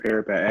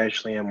prepared by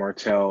Ashley and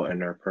Martell in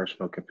their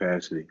personal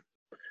capacity.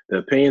 The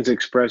opinions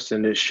expressed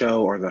in this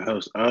show are the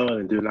host's own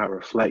and do not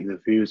reflect the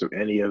views of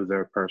any of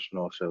their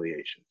personal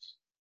affiliations.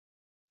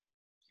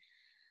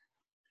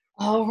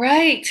 All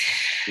right.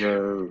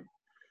 Yo,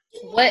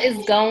 What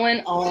is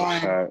going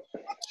on?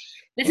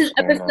 This is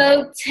What's going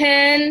episode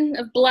 10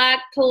 of Black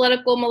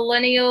Political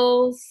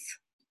Millennials.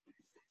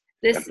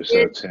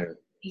 Episode 10.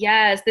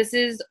 Yes, this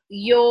is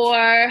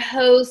your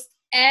host,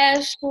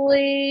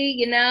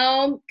 Ashley,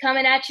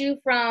 coming at you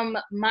from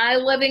my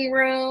living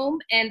room.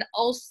 And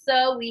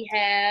also we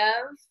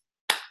have...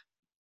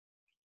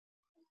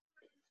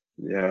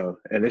 And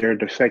it's your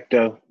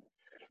defecto,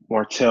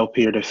 Martell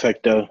Peter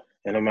defecto,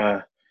 and in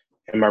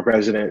my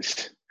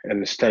residence in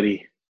the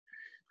study.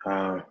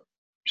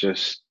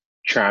 Just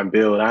try and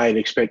build. I didn't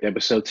expect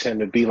episode 10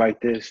 to be like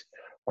this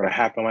or to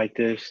happen like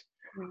this.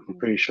 I'm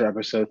pretty sure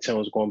episode 10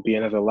 was going to be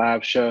another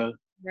live show.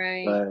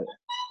 Right. But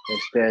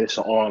instead, it's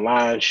an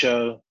online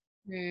show.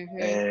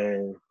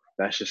 And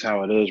that's just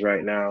how it is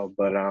right now.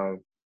 But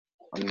I'm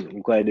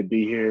glad to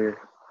be here.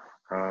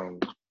 I'm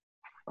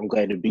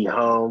glad to be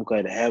home,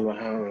 glad to have a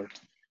home,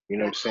 you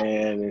know what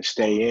I'm saying,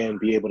 and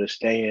be able to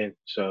stay in.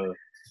 So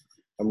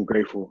I'm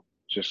grateful,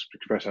 just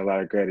expressing a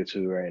lot of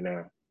gratitude right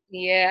now.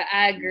 Yeah,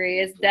 I agree.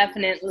 It's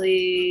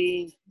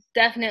definitely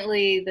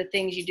the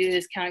things you do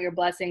is count your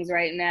blessings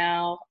right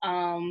now.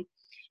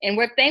 And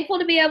we're thankful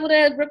to be able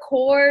to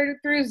record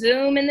through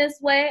Zoom in this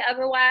way.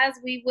 Otherwise,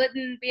 we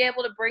wouldn't be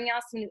able to bring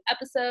out some new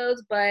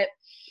episodes. But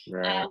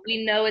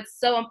we know it's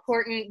so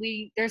important.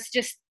 There's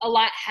just a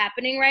lot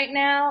happening right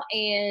now.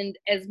 And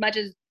as much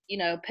as,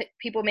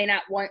 people may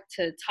not want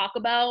to talk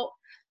about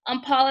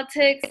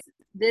politics,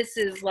 this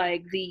is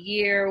like the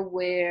year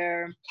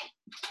where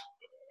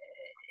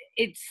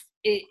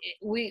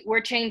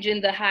we're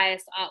changing the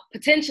highest,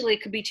 potentially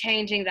could be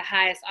changing the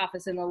highest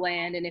office in the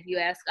land. And if you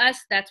ask us,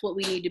 that's what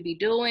we need to be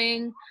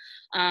doing.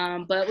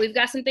 But we've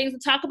got some things to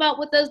talk about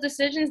with those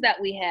decisions that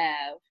we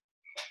have.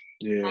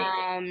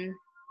 Yeah.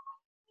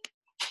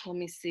 Let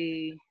me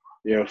see.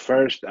 Yeah,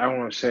 first I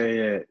want to say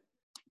that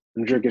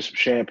I'm drinking some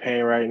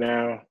champagne right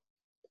now.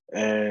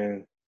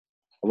 And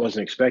I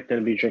wasn't expecting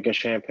to be drinking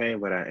champagne,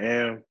 but I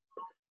am.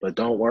 But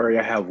don't worry,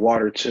 I have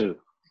water too.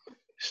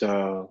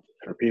 So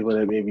for people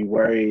that may be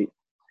worried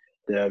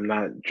that I'm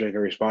not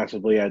drinking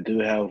responsibly, I do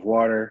have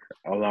water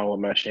along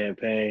with my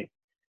champagne.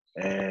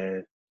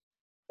 And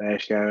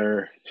Ash got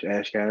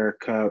her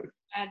cup.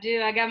 I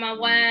do. I got my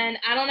wine.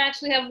 I don't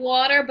actually have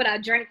water, but I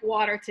drank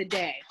water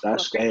today.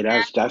 That's good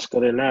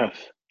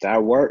enough.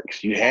 That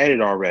works. You had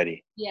it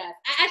already. Yes.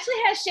 I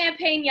actually had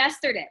champagne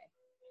yesterday.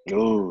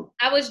 Ooh.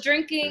 I was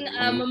drinking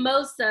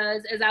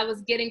mimosas as I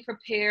was getting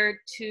prepared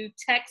to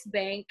text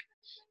bank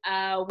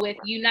with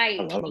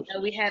Unite.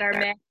 We had our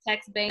mass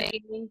text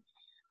banking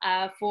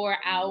for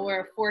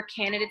our 4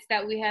 candidates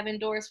that we have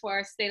endorsed for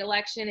our state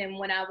election. And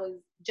when I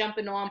was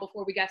jumping on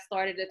before we got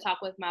started to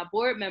talk with my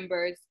board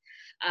members,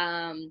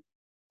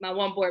 my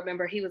one board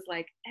member, he was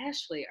like,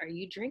 "Ashley, are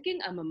you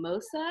drinking a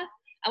mimosa?"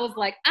 I was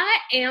like, I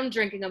am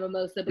drinking a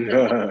mimosa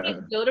because I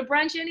can't go to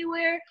brunch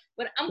anywhere,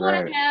 but I'm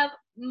going to have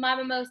my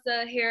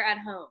mimosa here at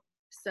home.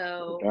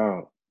 So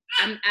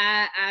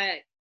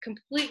I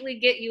completely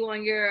get you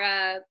on your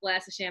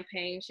glass of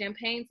champagne.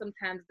 Champagne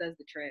sometimes does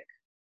the trick.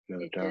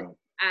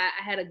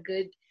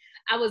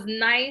 I was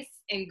nice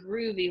and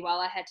groovy while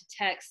I had to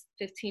text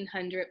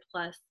 1,500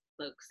 plus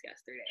folks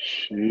yesterday.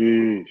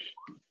 Sheesh.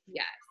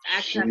 Yes, I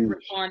actually have to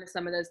respond to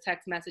some of those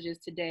text messages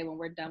today when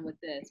we're done with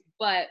this,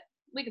 but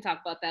we can talk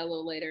about that a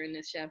little later in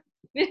this show.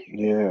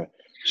 Yeah.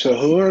 So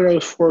who are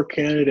those 4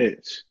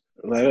 candidates?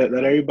 Let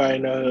everybody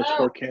know who those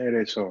 4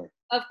 candidates are.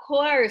 Of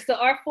course. So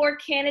our 4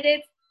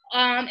 candidates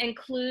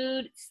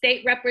include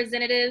State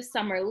Representative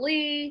Summer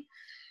Lee,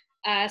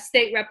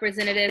 State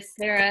Representative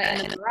Sarah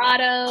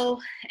Enamorado,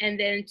 and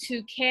then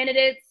 2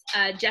 candidates,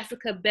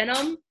 Jessica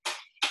Benham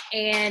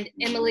and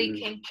Emily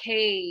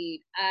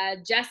Kincaid.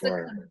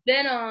 Jessica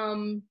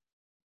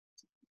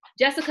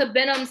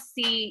Benham's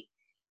seat,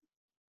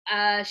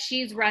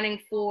 she's running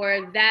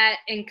for, that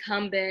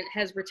incumbent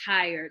has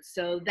retired.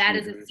 So that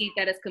is a seat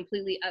that is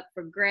completely up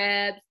for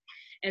grabs.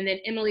 And then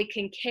Emily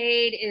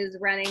Kincaid is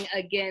running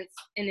against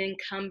an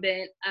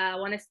incumbent,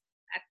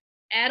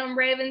 Adam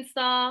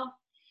Ravenstahl.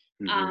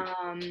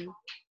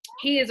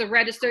 He is a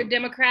registered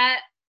Democrat.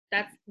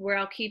 That's where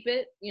I'll keep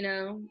it.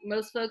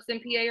 Most folks in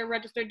PA are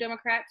registered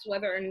Democrats,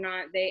 whether or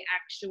not they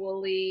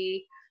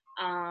actually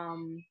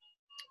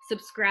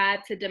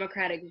subscribe to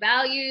democratic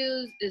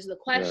values is the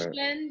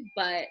question.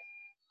 But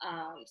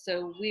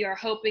so we are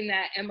hoping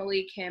that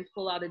Emily can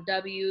pull out a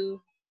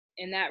W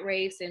in that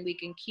race, and we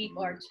can keep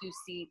our 2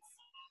 seats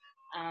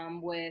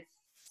with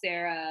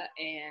Sarah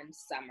and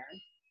Summer.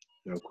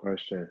 No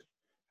question.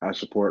 I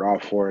support all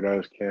 4 of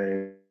those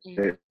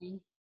candidates.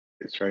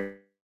 It's right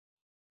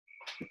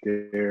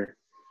there.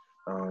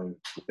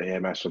 They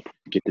have my support.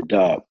 Get the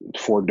dub.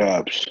 4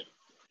 dubs.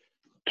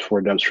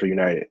 4 dubs for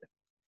United.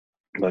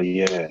 But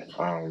yeah,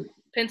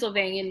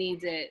 Pennsylvania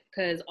needs it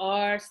because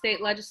our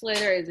state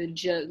legislator is a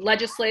joke.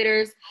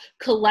 Legislators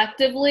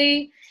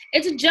collectively,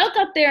 it's a joke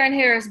up there in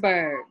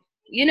Harrisburg.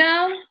 You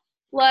know,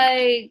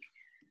 like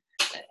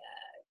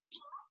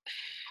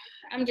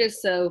I'm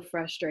just so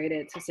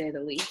frustrated, to say the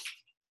least.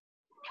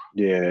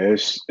 Yeah,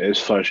 it's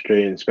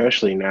frustrating,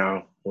 especially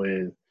now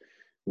when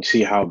you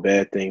see how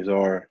bad things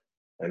are,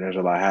 and there's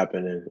a lot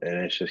happening,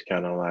 and it's just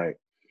kind of like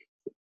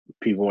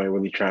people ain't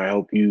really trying to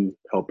help you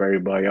help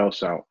everybody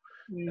else out,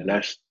 and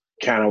that's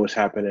kind of what's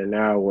happening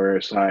now, where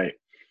it's like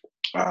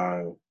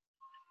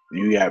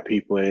you got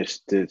people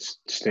that's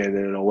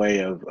standing in the way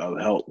of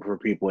help for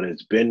people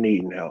that's been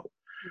needing help.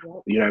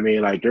 Yep. You know what I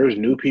mean? Like there's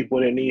new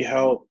people that need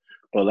help,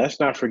 but let's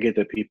not forget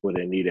the people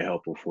that needed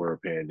help before a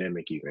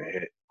pandemic even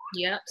hit.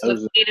 Yeah, so if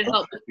needed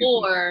help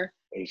before.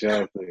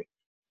 Exactly.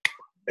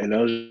 And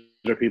those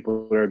are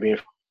people that are being,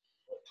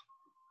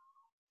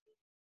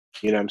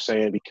 you know what I'm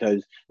saying?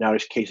 Because now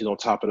there's cases on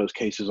top of those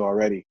cases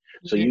already.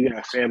 So you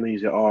got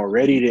families that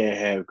already didn't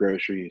have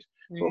groceries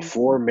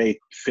before May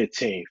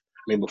 15th.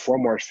 Before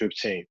March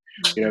 15th.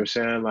 You know what I'm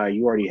saying? Like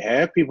you already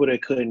have people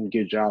that couldn't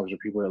get jobs or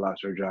people that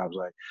lost their jobs.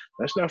 Like,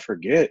 let's not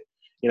forget.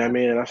 You know what I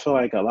mean? And I feel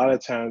like a lot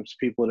of times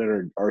people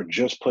that are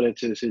just put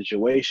into the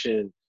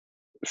situation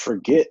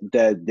forget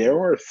that there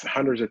are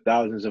hundreds of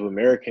thousands of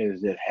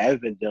Americans that have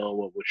been dealing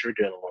with what you're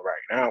dealing with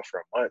right now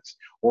for months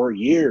or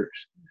years.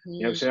 You know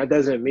what I'm saying? That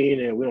doesn't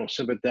mean that we don't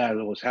sympathize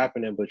with what's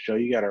happening, but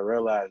you got to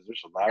realize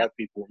there's a lot of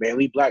people,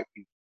 mainly Black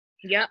people,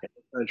 in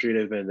the country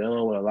that's been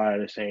dealing with a lot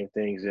of the same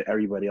things that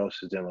everybody else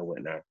is dealing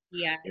with now.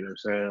 Yeah. You know what I'm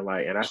saying?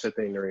 Like, and that's the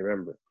thing to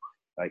remember.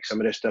 Like,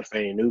 some of this stuff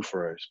ain't new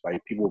for us.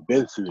 Like, people have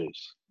been through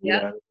this.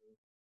 Yeah.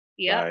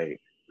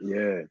 Like,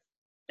 yeah.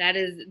 That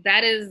is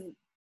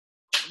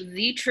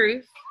the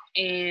truth.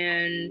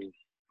 And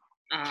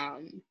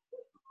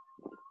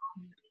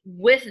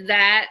with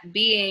that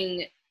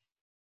being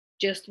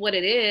just what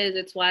it is,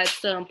 it's why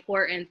it's so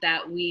important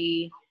that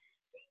we,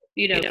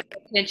 pay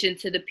attention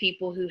to the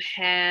people who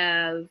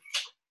have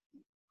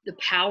the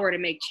power to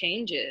make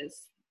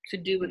changes, to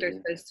do what they're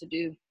supposed to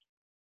do.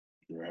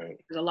 Right.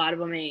 Because a lot of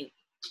them ain't.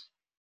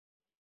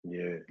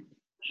 Yeah.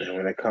 And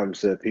when it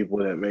comes to people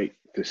that make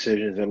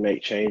decisions and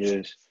make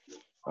changes,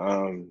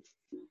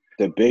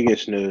 the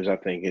biggest news I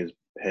think has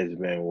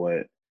been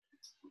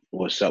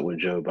what's up with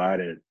Joe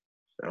Biden.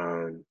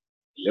 And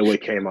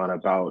what came out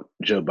about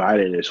Joe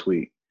Biden this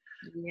week.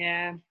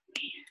 Yeah.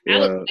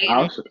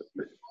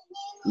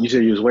 You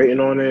said you was waiting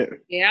on it?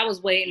 Yeah, I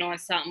was waiting on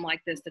something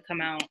like this to come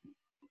out.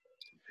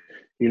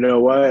 You know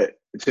what?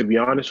 To be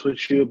honest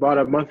with you, about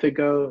a month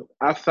ago,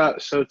 I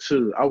thought so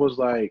too. I was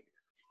like,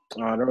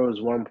 there was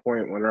one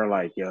point when they're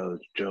like, yo,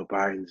 Joe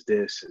Biden's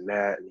this and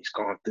that, and he's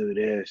gone through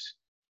this.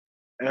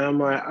 And I'm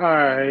like, all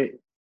right,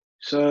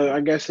 so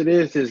I guess it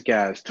is this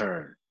guy's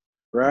turn,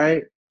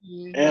 right?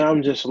 Mm-hmm. And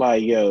I'm just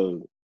like,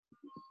 yo,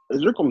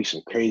 is there going to be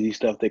some crazy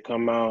stuff that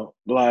come out?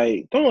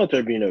 Like, don't let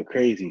there be no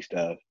crazy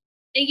stuff.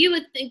 And you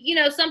would think,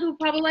 some people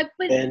probably like,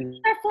 but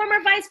our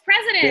former vice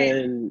president.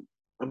 And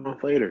a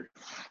month later.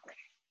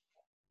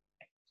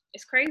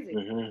 It's crazy.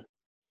 Mm-hmm.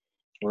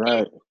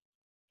 Right.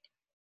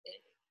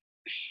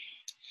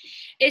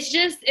 It's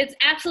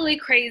absolutely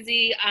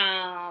crazy.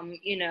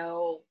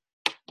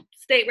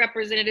 State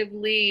Representative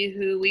Lee,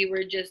 who we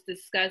were just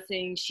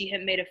discussing, she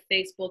had made a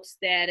Facebook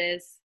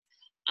status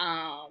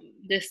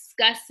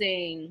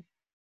discussing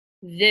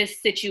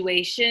this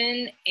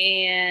situation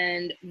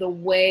and the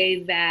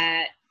way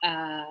that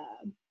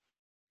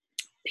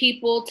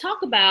people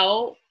talk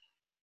about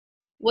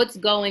what's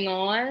going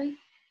on.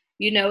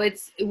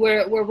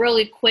 We're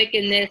really quick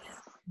in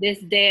this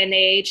day and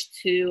age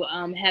to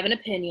have an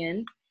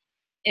opinion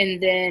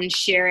and then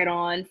share it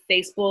on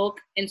Facebook,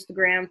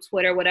 Instagram,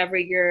 Twitter, whatever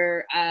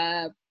your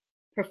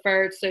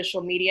preferred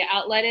social media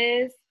outlet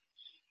is.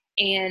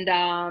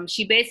 And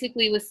she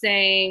basically was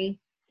saying,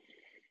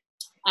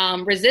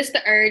 resist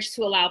the urge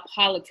to allow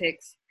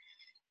politics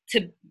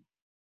to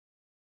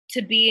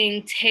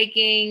begin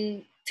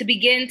taking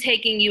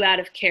you out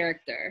of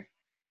character.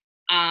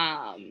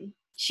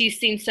 She's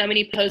seen so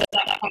many posts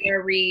about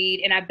her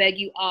read, and I beg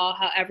you all,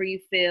 however you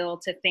feel,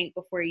 to think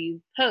before you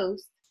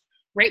post.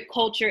 Rape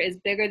culture is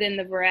bigger than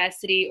the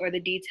veracity or the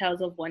details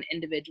of one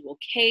individual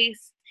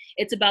case.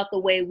 It's about the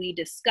way we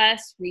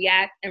discuss,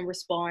 react, and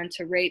respond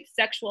to rape,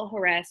 sexual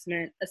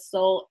harassment,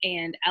 assault,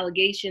 and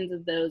allegations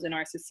of those in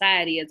our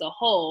society as a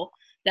whole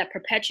that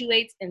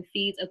perpetuates and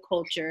feeds a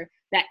culture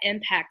that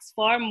impacts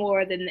far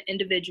more than the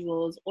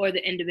individuals or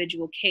the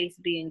individual case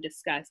being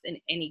discussed in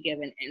any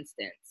given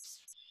instance.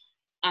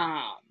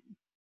 I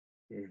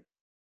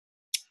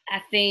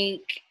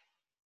think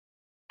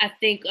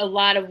a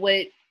lot of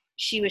what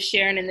she was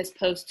sharing in this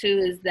post too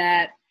is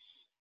that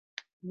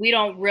we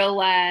don't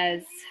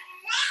realize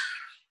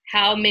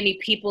how many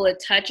people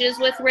it touches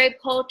with rape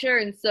culture.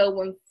 And so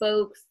when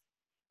folks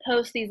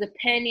post these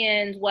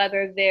opinions,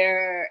 whether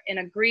they're in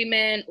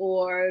agreement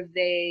or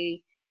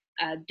they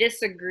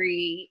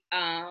disagree,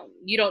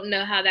 you don't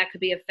know how that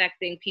could be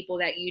affecting people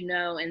that you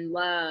know and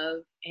love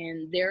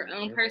and their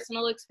own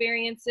personal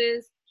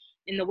experiences.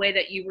 in the way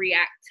that you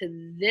react to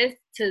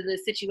the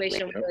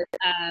situation with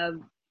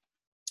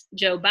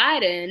Joe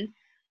Biden,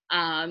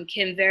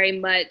 can very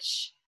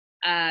much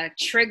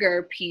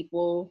trigger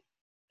people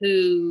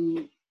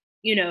who,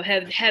 you know,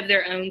 have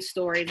their own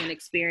stories and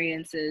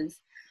experiences.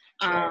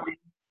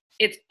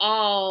 It's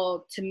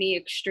all, to me,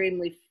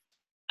 extremely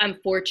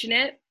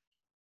unfortunate.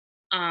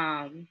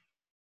 I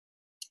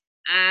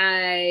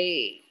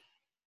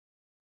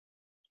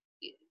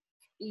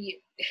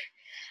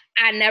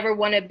never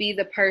want to be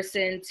the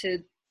person to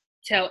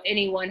tell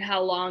anyone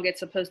how long it's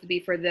supposed to be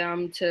for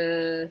them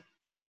to,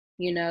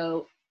 you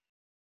know,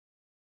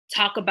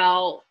 talk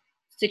about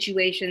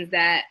situations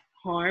that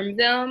harm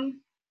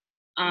them.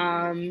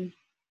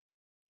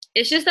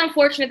 It's just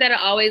unfortunate that it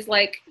always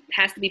like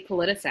has to be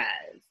politicized.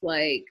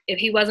 Like, if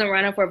he wasn't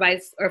running for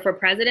vice or for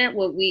president,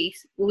 would we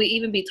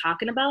even be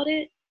talking about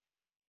it?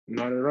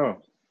 Not at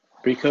all,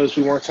 because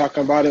we weren't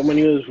talking about it when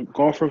he was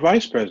going for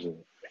vice president.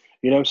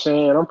 You know what I'm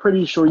saying? I'm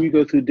pretty sure you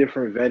go through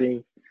different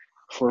vetting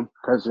for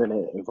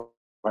president and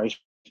vice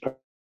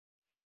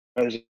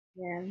president.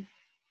 Yeah.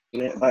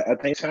 But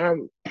at the same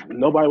time,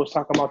 nobody was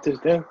talking about this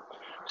then.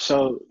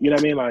 So, you know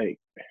what I mean? Like,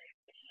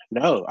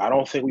 no, I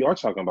don't think we are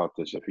talking about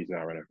this if he's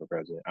not running for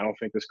president. I don't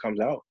think this comes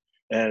out.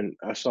 And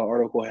I saw an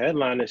article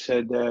headline that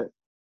said that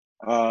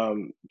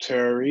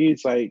Tara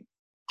Reid's like,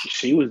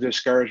 she was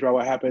discouraged by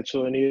what happened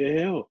to Anita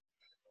Hill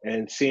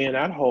and seeing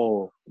that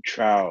whole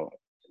trial,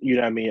 you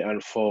know what I mean,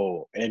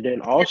 unfold. And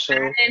then also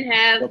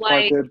the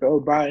part that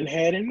Joe Biden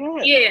had in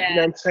mind. Yeah. You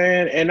know what I'm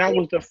saying? And that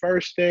was the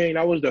first thing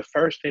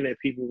that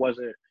people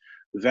wasn't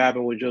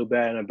vibing with Joe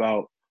Biden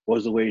about,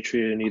 was the way he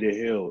treated Anita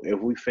Hill. If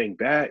we think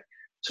back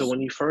to when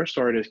he first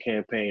started his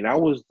campaign, that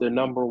was the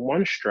number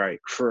one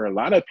strike for a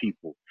lot of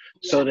people.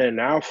 Yeah. So then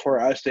now for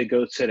us to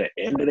go to the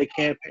end of the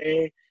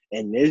campaign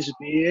and this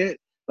be it,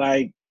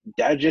 like,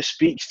 that just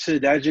speaks to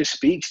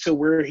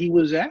where he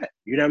was at.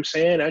 You know what I'm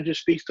saying? That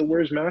just speaks to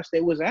where his mind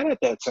state was at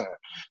that time.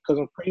 Because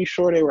I'm pretty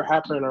sure they were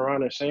happening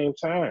around the same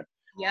time.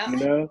 Yeah. You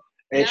know?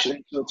 And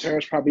so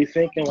Terrence probably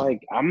thinking, like,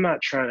 I'm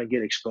not trying to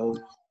get exposed.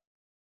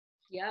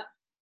 Yeah.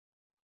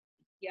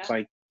 Yeah.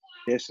 Like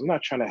this. I'm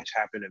not trying to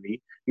happen to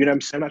me. You know what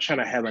I'm saying? I'm not trying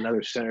to have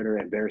another senator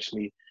embarrass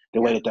me the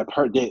way that the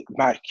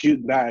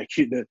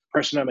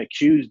person I'm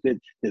accused that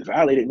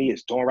violated me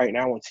is doing right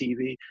now on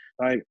TV.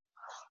 Like,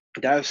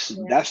 that's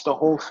the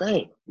whole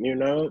thing, you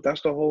know.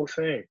 That's the whole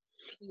thing.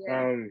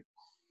 Yeah.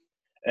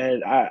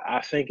 And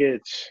I think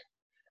it's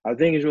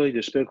really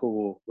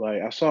despicable.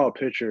 Like, I saw a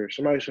picture.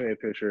 Somebody sent me a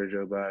picture of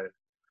Joe Biden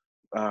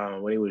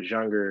when he was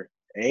younger,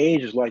 and he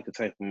just like the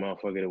type of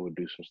motherfucker that would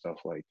do some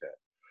stuff like that.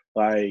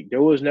 Like,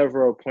 there was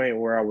never a point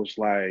where I was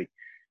like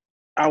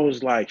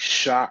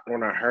shocked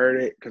when I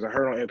heard it, because I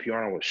heard on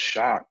NPR and I was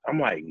shocked. I'm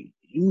like,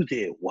 you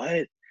did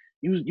what?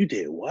 You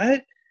did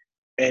what?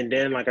 And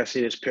then, like, I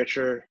see this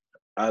picture.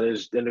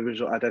 This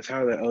individual at that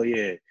time, like, oh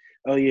yeah,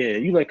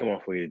 you like him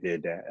off where you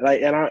did that.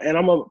 Like, and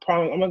I'm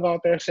gonna go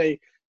out there and say,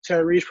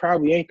 Tara Reid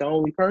probably ain't the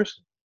only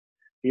person.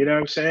 You know what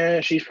I'm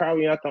saying? She's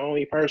probably not the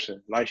only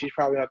person. Like, she's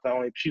probably the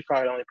only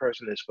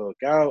person that spoke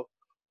out,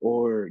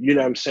 or, you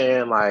know what I'm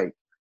saying? Like,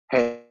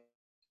 hey,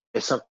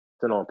 it's something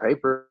on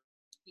paper.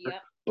 Yeah.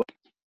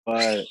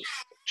 But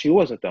she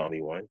wasn't the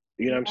only one.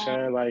 You know what I'm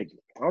saying? Like,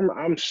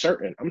 I'm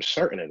certain of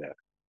that.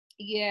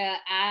 Yeah,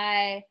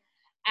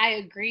 I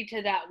agree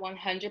to that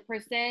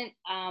 100%.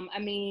 I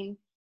mean,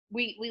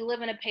 we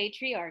live in a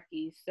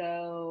patriarchy,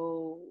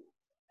 so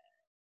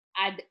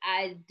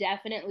I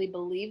definitely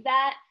believe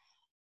that.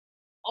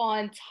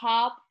 On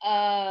top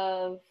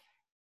of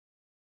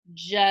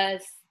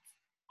just,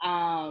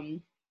 I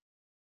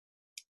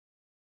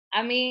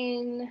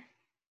mean,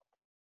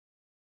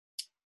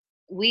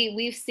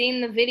 we've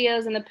seen the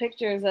videos and the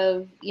pictures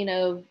of, you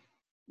know,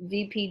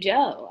 VP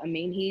Joe. I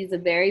mean, he's a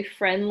very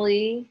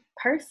friendly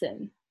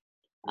person.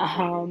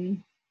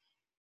 And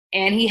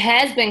he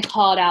has been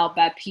called out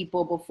by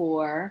people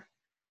before.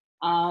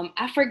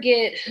 I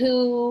forget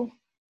who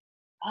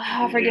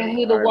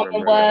the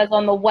woman was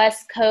on the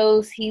West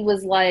Coast. He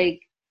was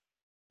like,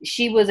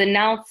 she was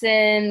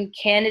announcing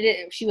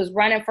candidate, she was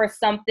running for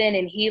something,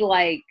 and he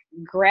like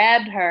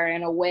grabbed her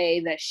in a way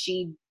that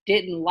she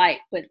didn't like.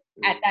 But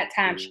at that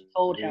time, she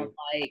told him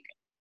like,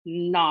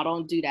 "No,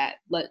 don't do that.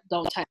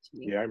 Don't touch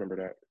me." Yeah, I remember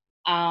that.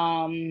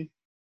 I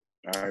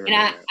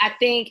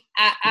think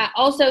I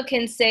also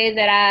can say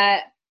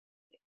that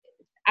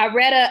I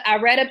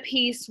read a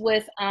piece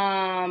with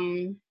her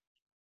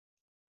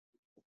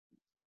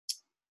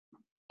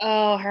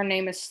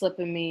name is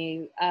slipping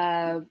me.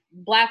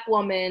 Black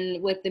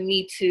woman with the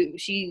Me Too.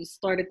 She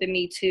started the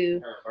Me Too.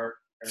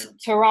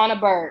 Tarana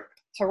Burke.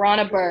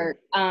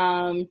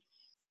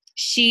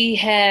 She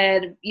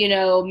had, you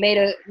know, made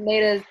a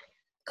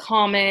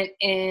comment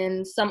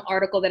in some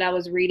article that I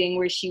was reading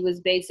where she was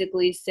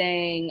basically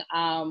saying,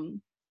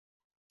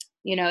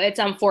 you know, it's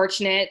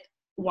unfortunate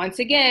once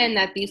again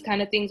that these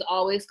kind of things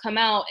always come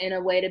out in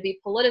a way to be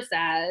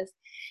politicized.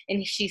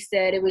 And she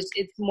said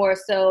it's more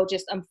so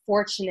just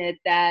unfortunate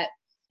that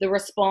the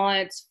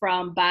response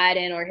from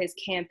Biden or his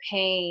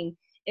campaign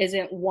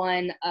isn't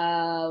one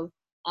of,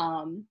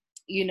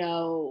 you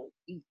know,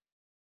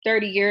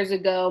 30 years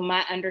ago,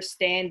 my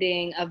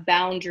understanding of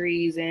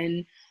boundaries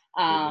and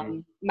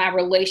my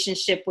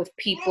relationship with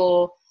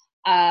people,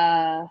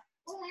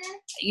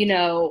 you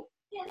know,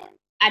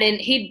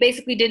 he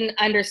basically didn't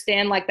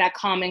understand like that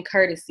common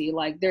courtesy.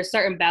 Like there's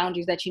certain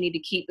boundaries that you need to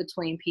keep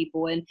between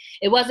people. And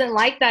it wasn't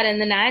like that in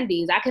the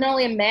 90s. I can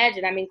only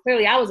imagine. I mean,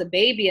 clearly I was a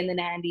baby in the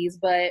 90s,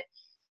 but,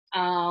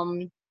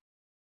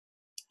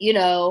 you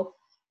know,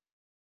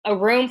 a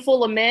room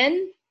full of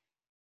men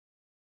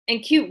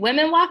and cute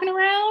women walking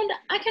around,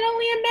 I can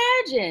only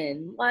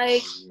imagine.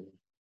 Like,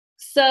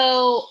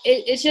 so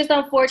it's just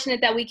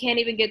unfortunate that we can't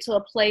even get to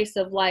a place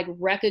of like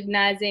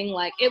recognizing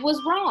like it was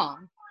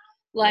wrong.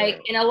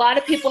 Like, and a lot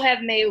of people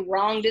have made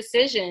wrong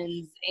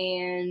decisions,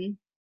 and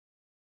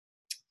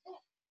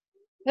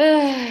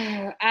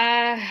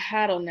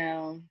I don't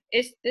know.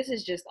 This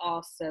is just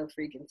all so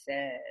freaking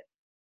sad.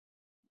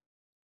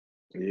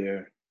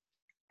 Yeah,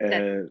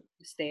 and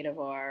the state of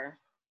our.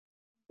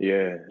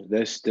 Yeah,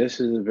 this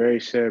is a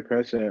very sad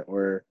precedent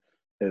where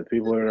the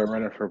people that are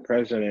running for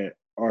president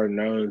are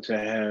known to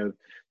have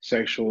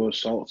sexual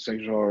assault,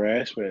 sexual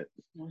harassment.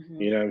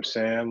 Mm-hmm. You know what I'm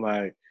saying?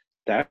 Like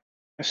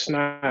that's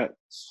not.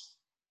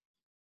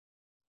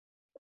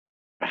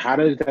 How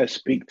does that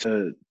speak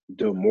to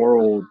the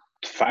moral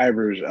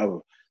fibers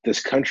of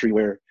this country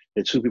where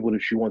the two people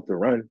that you want to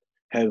run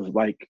have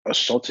like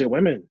assaulted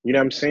women? You know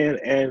what I'm saying?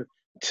 And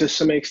to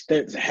some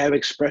extent have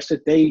expressed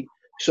that they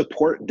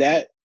support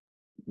that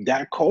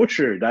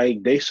culture.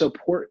 Like they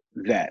support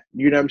that.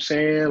 You know what I'm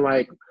saying?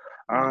 Like,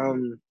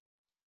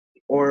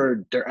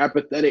 or they're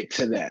apathetic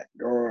to that,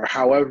 or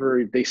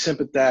however they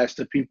sympathize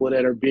to people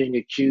that are being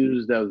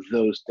accused of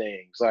those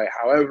things. Like,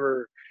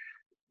 however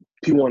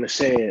you want to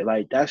say it,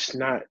 like that's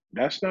not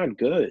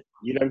good.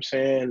 You know what I'm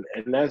saying?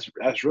 And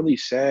that's really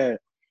sad.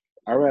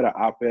 I read an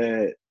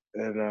op-ed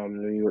in the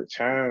New York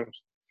Times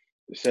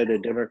that said the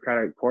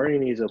Democratic Party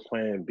needs a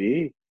plan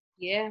B.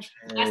 Yeah,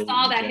 I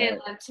saw that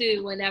headline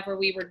too whenever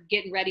we were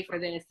getting ready for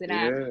this,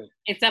 and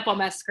it's up on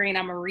my screen.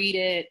 I'm gonna read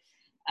it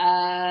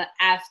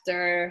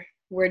after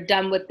we're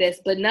done with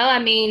this. But no, I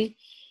mean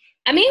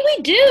we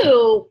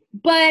do,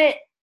 but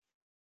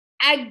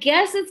I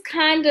guess it's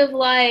kind of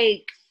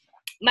like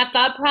my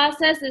thought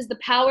process is the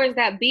powers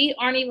that be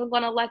aren't even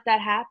gonna let that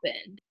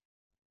happen.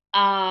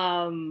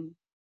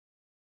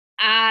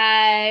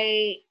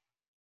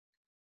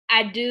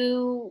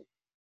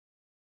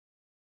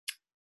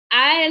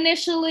 I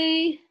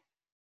initially,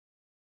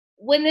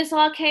 when this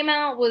all came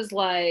out, was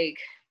like,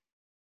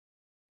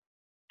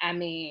 I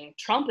mean,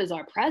 Trump is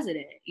our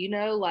president, you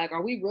know, like,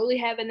 are we really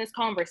having this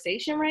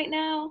conversation right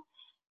now?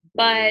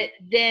 But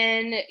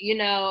then, you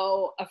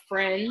know, a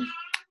friend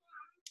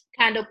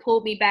kind of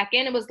pulled me back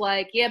in and was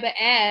like, yeah, but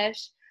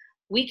Ash,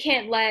 we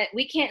can't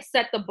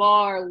set the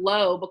bar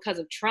low because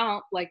of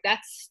Trump. Like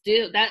that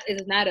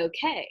is not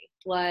okay.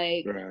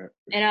 Like,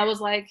 and I was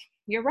like,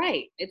 you're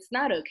right. It's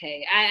not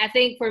okay. I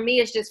think for me,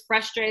 it's just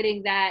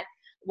frustrating that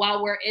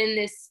while we're in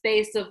this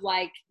space of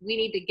like, we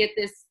need to get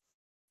this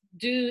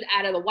dude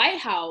out of the White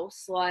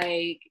House,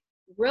 like,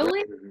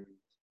 really?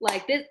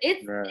 Like this,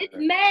 it's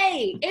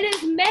May. It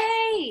is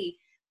May.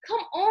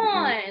 Come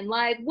on.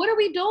 Like, what are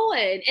we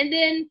doing? And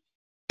then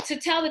to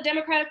tell the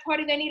Democratic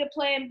Party they need a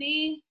plan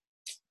B,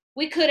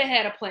 we could have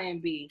had a plan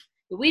B,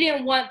 but we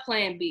didn't want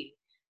plan B.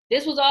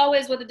 This was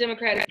always what the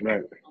Democratic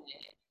Party wanted.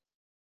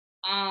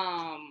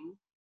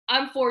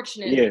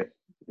 Unfortunately. Yeah,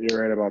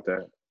 you're right about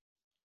that.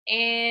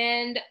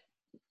 And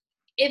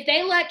if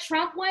they let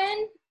Trump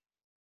win,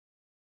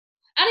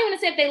 I don't even want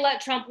to say if they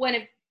let Trump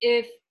win,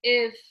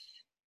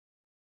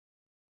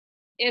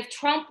 if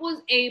Trump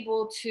was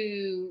able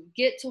to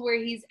get to where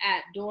he's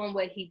at doing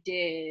what he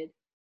did,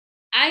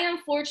 I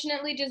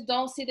unfortunately just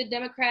don't see the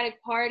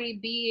Democratic Party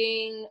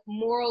being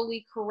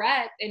morally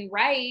correct and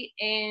right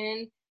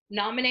and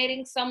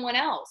nominating someone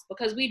else,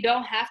 because we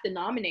don't have to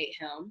nominate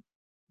him,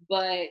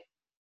 but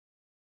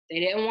they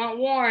didn't want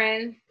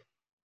Warren.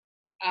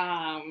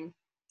 I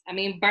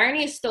mean,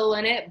 Bernie's still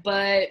in it,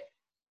 but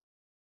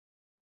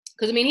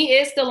because I mean, he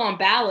is still on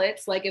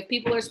ballots. Like if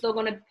people are still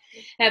going to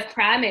have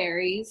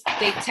primaries,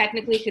 they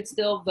technically could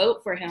still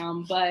vote for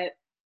him, but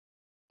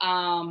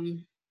I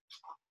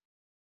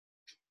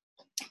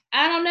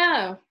don't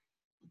know.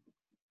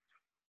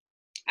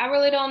 I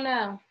really don't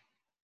know.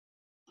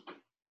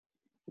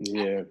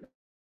 Yeah.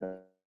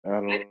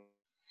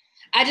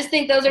 I just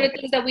think those are the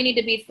things that we need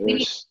to be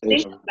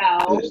thinking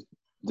about.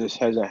 This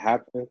hasn't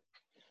happened.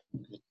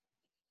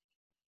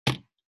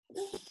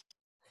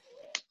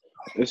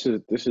 This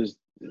is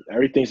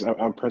everything's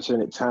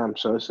unprecedented time.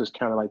 So this is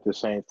kind of like the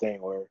same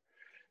thing where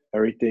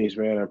everything's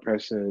been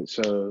unprecedented.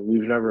 So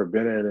we've never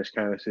been in this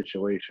kind of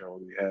situation where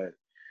we had,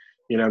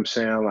 you know what I'm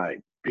saying,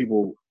 like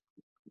people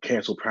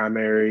cancel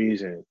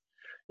primaries and,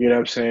 you know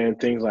what I'm saying,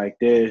 things like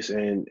this,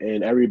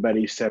 and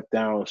everybody stepped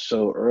down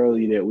so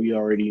early that we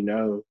already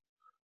know,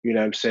 you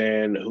know what I'm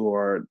saying,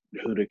 who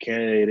the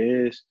candidate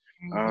is.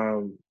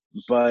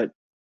 But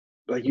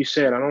like you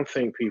said, I don't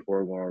think people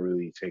are going to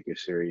really take it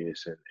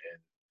serious and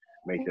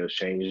make those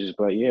changes.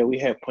 But yeah, we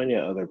had plenty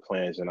of other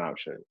plans and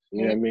options.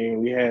 You know what I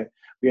mean? We had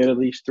at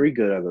least 3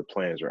 good other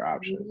plans or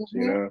options,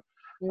 you know?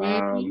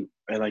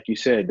 And like you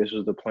said, this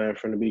was the plan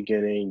from the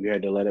beginning. You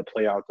had to let it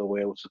play out the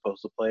way it was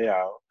supposed to play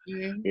out.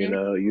 You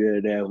know, you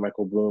had to have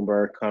Michael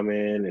Bloomberg come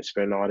in and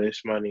spend all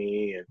this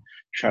money and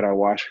try to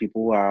wash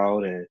people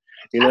out. And,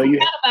 you know, I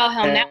forgot about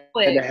him that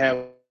quick. To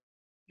have,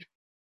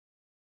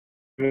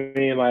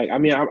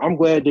 I'm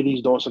glad that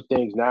he's doing some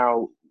things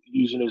now,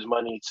 using his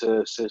money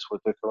to assist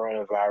with the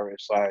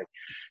coronavirus. Like,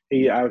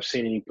 I've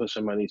seen he put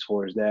some money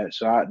towards that.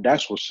 So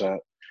that's what's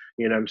up.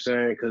 You know what I'm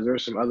saying? Because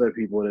there's some other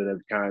people that have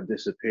kind of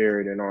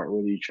disappeared and aren't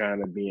really trying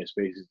to be in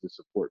spaces to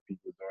support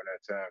people during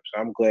that time. So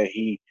I'm glad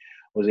he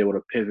was able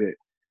to pivot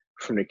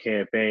from the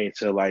campaign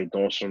to like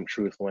doing some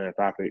true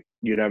philanthropic,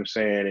 you know what I'm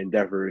saying,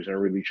 endeavors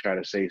and really try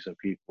to save some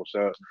people.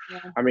 So,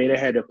 I mean, it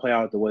had to play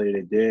out the way that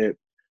it did.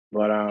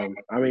 But, I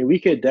mean,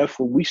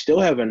 we still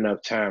have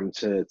enough time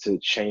to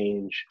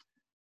change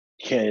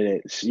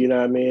candidates, you know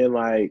what I mean?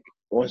 Like,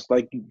 once,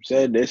 like you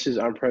said, this is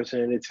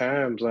unprecedented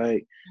times.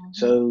 Like,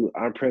 so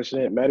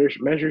unprecedented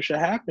measures should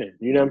happen.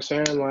 You know what I'm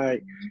saying?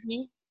 Like,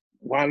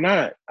 why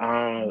not?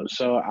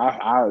 So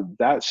I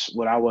that's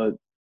what I would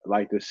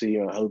like to see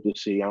and hope to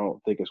see. I don't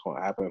think it's going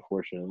to happen,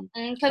 unfortunately.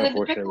 Because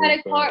the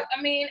Democratic Party,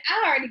 I mean,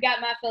 I already got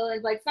my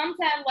feelings. Like,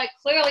 sometimes, like,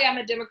 clearly I'm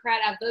a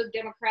Democrat. I vote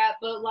Democrat.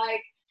 But,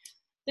 like,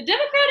 the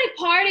Democratic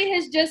Party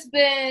has just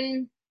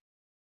been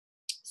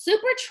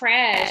super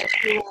trash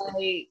to,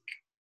 like,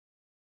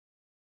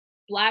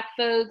 Black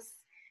folks,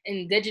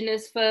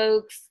 indigenous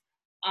folks.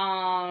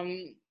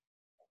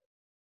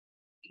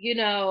 You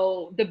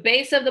know, the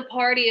base of the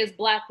party is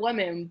Black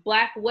women.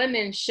 Black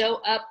women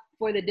show up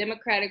for the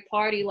Democratic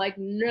Party like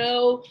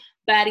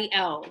nobody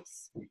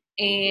else.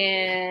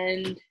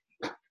 And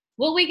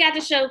what we got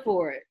to show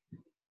for it?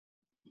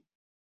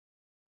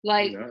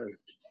 Like,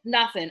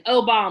 nothing.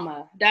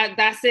 Obama.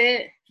 That's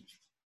it.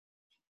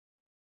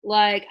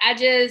 Like, I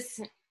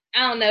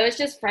don't know. It's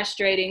just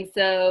frustrating.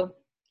 So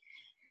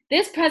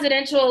this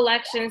presidential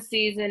election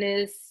season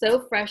is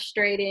so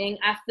frustrating.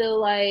 I feel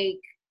like,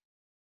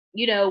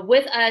 you know,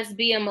 with us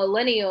being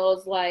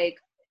millennials, like,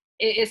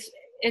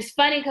 it's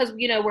funny because,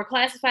 you know, we're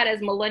classified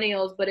as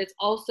millennials, but it's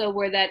also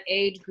where that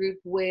age group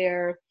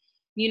where,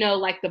 you know,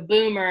 like the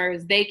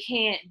boomers, they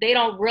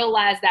don't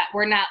realize that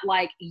we're not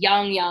like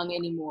young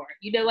anymore.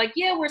 You know, like,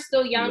 yeah, we're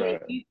still young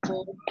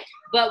people,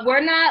 but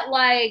we're not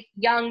like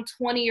young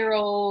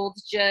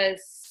 20-year-olds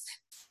just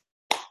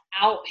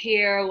out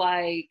here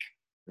like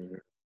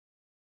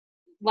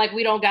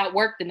we don't got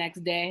work the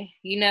next day,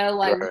 you know,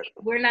 like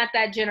we're not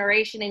that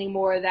generation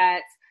anymore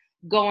that's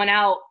going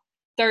out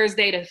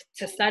Thursday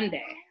to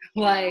Sunday.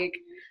 Like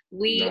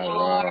we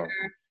are,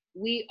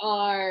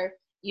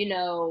 you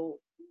know,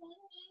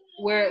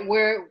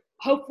 we're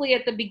hopefully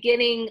at the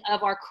beginning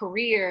of our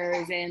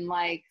careers and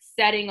like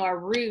setting our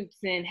roots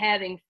and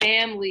having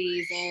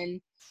families. And,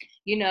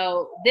 you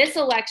know, this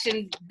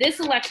election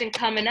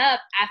coming up,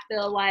 I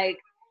feel like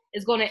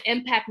is going to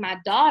impact my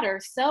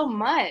daughter so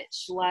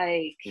much.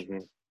 Like,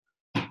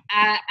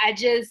 I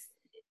just,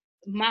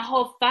 my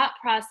whole thought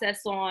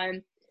process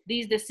on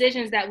these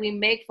decisions that we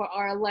make for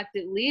our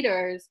elected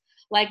leaders,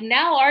 like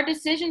now our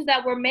decisions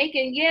that we're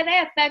making, yeah, they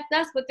affect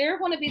us, but they're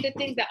going to be the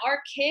things that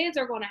our kids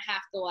are going to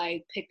have to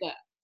like pick up.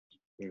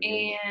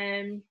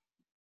 And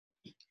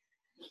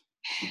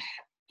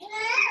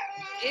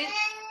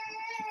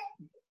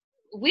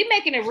we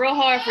making it real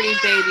hard for these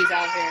babies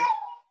out here.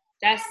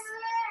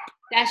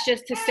 That's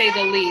just to say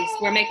the least.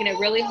 We're making it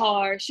really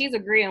hard. She's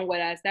agreeing with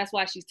us. That's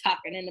why she's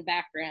talking in the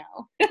background.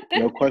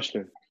 No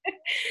question.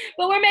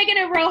 But we're making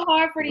it real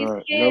hard for these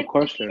kids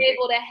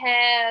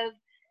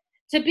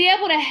to be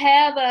able to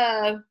have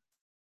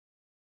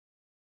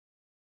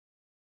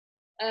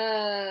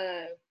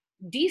a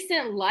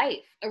decent life,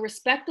 a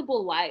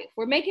respectable life.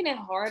 We're making it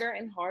harder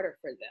and harder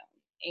for them.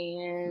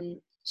 And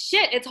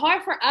shit, it's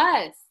hard for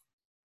us.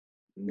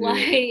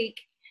 Like,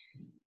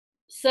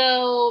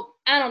 so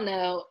I don't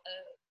know.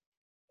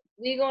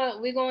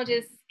 We're gonna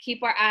just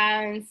keep our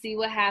eye and see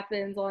what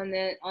happens on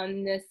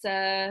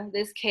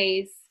this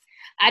case.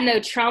 I know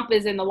Trump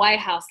is in the White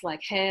House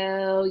like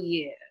hell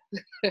yeah.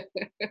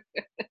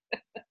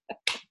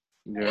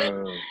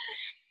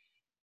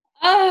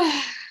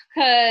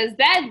 Cause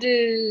that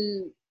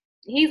dude,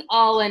 he's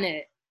all in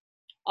it,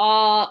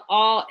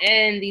 all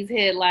in these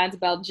headlines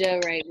about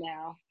Joe right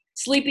now.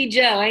 Sleepy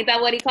Joe, ain't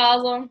that what he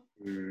calls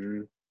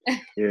him?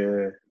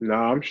 Yeah, no,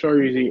 I'm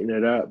sure he's eating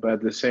it up, but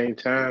at the same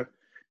time,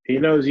 he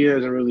knows he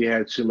doesn't really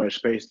have too much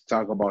space to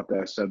talk about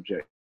that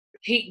subject.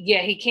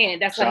 He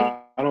can't. That's so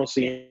why I don't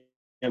see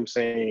him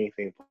saying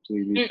anything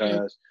publicly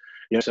because,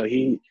 you know,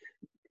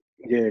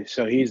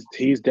 so he's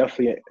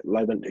definitely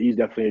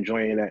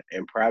enjoying that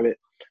in private,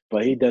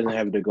 but he doesn't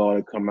have the gall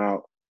to come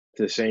out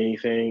to say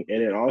anything,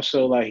 and then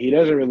also like he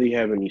doesn't really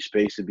have any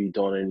space to be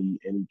doing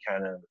any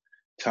kind of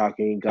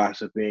talking,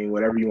 gossiping,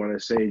 whatever you want to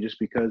say, just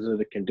because of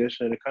the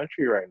condition of the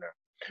country right now.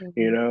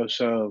 You know,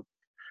 so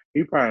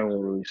he probably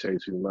won't really say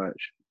too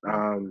much.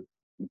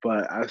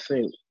 But I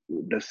think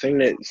the thing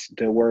that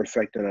we're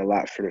affecting a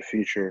lot for the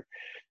future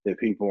that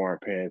people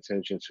aren't paying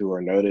attention to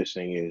or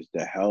noticing is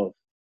the health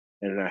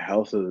and the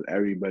health of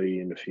everybody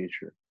in the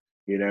future.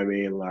 You know what I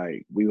mean?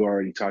 Like we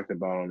already talked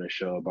about on the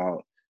show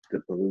about the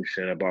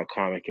pollution, about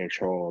climate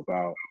control,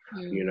 about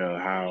you know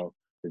how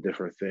the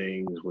different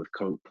things with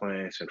coke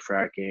plants and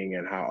fracking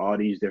and how all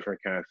these different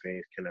kind of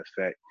things can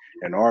affect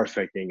and are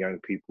affecting young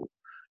people.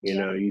 You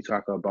know, you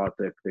talk about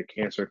the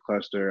cancer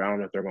cluster. I don't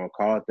know if they're going to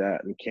call it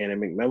that in Cannon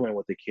McMillan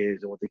with the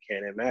kids and with the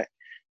Cannon Mac.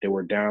 They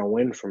were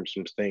downwind from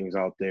some things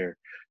out there.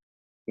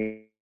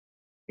 You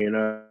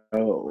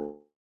know,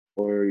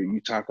 or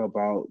you talk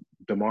about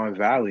Demond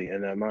Valley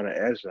and the amount of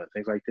asthma,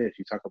 things like this.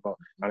 You talk about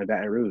out of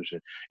Baton Rouge,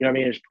 and you know, what I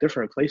mean, it's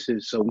different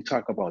places. So we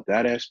talk about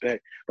that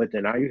aspect, but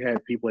then now you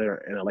have people that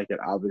are in elected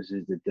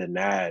offices that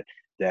denied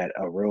that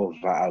a real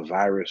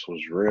virus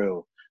was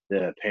real,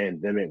 that a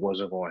pandemic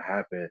wasn't going to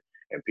happen,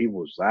 and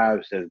people's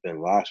lives have been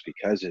lost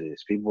because of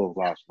this. People have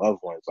lost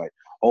loved ones, like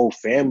whole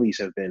families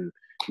have been,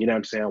 you know what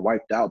I'm saying,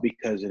 wiped out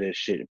because of this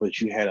shit.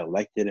 But you had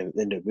elected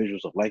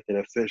individuals, elected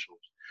officials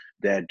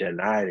that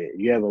denied it.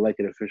 You have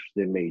elected officials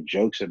that made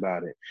jokes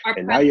about it.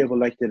 And now you have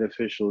elected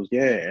officials,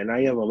 and now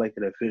you have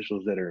elected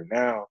officials that are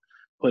now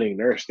putting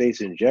their states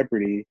in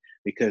jeopardy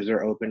because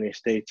they're opening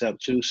states up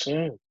too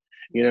soon.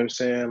 You know what I'm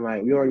saying?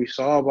 Like we already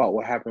saw about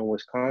what happened in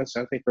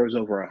Wisconsin. I think there was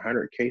over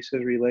 100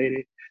 cases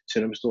related to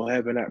them still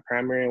having that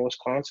primary in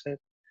Wisconsin.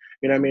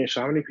 You know what I mean?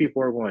 So how many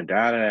people are going to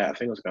die to that? I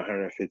think it was like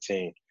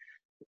 115.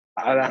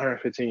 Out of that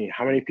 115,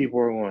 how many people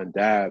are going to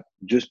die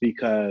just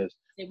because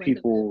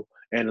people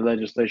and the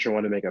legislature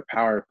want to make a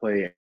power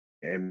play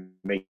and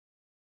make,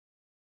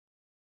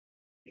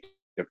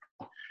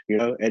 you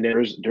know, and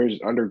there's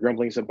under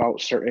grumblings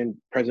about certain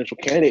presidential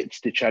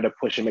candidates to try to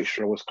push and make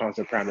sure the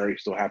Wisconsin primary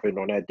still happened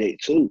on that date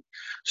too.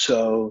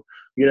 So,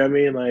 you know what I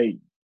mean? Like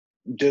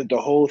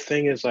the whole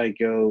thing is like,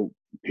 yo,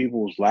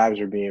 people's lives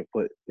are being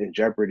put in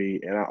jeopardy.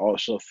 And I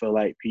also feel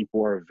like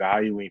people are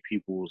valuing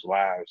people's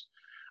lives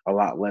a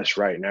lot less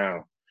right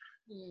now.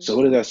 So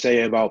what does that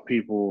say about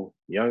people,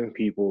 young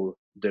people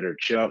that are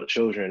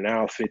children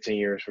now, 15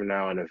 years from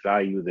now, and the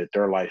value that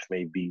their life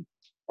may be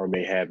or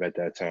may have at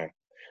that time?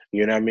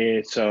 You know what I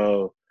mean?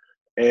 So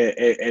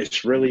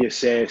it's really a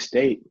sad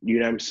state, you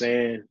know what I'm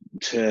saying,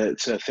 to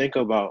think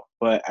about.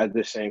 But at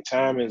the same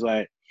time, it's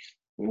like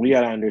we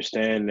got to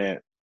understand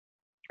that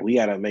we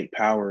got to make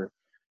power,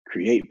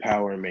 create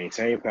power, and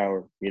maintain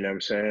power. You know what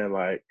I'm saying?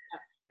 Like,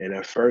 and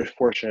the first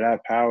portion of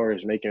that power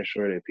is making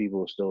sure that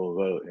people still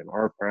vote in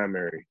our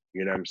primary.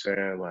 You know what I'm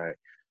saying? Like,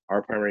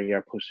 our primary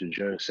got pushed to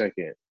June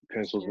 2nd,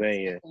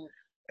 Pennsylvania.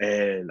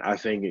 And I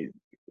think, you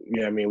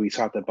know what I mean? We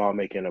talked about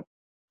making a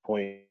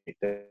point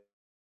that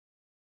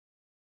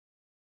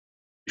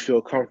you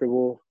feel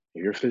comfortable,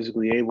 you're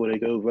physically able to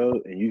go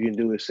vote, and you can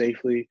do it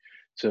safely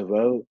to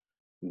vote.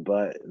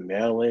 But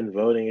mail-in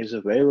voting is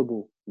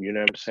available, you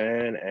know what I'm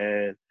saying?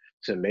 And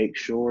to make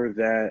sure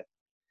that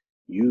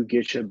you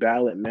get your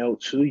ballot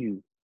mailed to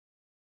you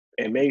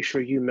and make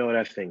sure you mail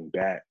that thing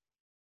back.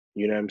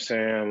 You know what I'm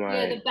saying?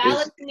 Like, the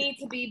ballots need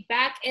to be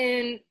back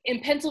in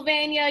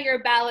Pennsylvania.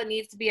 Your ballot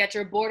needs to be at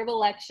your Board of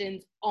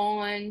Elections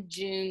on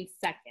June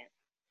 2nd.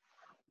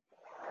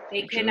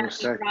 They cannot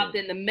be dropped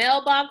in the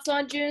mailbox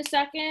on June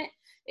 2nd.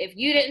 If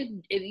you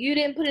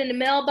didn't put it in the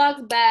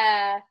mailbox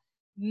by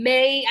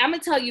May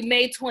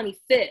 25th,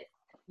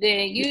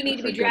 then you need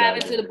to be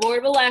driving to the Board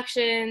of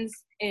Elections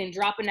and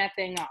dropping that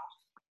thing off.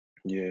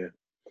 Yeah,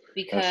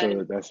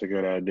 because that's a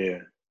good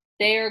idea.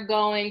 They are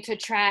going to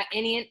try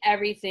any and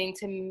everything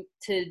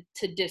to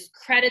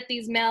discredit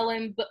these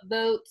mail-in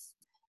votes.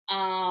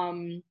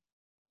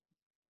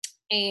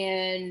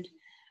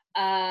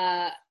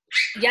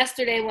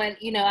 Yesterday when,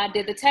 I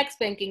did the text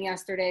banking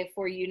yesterday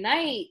for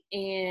Unite,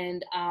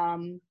 and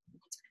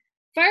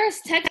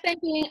first, text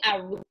banking,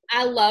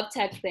 I love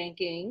text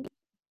banking,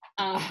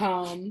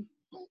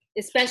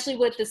 especially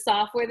with the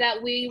software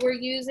that we were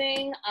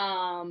using.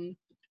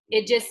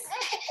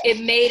 It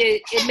made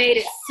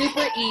it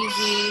super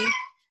easy,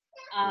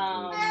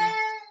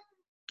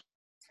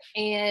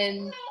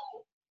 and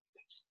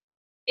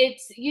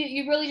it's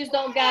you really just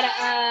don't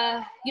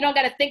gotta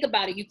think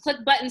about it. You click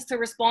buttons to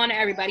respond to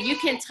everybody. You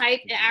can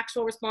type an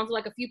actual response to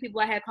like a few people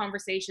I had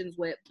conversations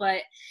with,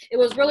 but it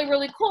was really,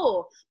 really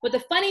cool. But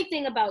the funny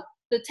thing about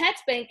the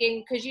text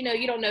banking, because you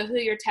don't know who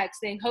you're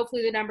texting,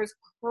 hopefully the number's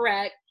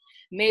correct,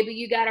 maybe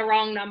you got a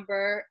wrong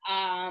number,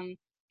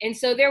 and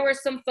so there were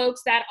some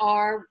folks that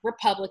are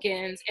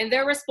Republicans, and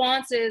their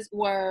responses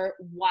were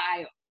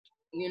wild,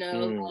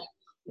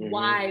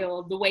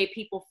 wild, the way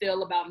people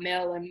feel about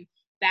mail-in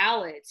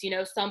ballots.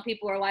 Some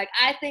people are like,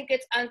 I think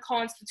it's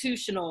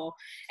unconstitutional.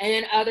 And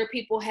then other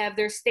people have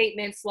their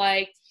statements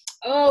like,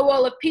 oh,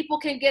 well, if people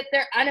can get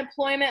their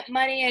unemployment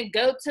money and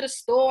go to the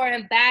store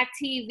and buy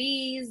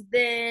TVs,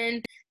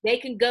 then they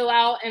can go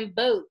out and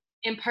vote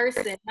in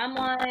person. I'm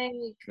like,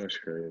 that's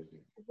crazy.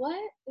 What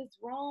is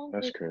wrong?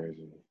 That's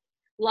crazy.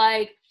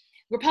 Like,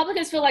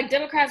 Republicans feel like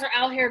Democrats are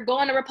out here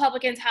going to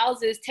Republicans'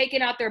 houses,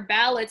 taking out their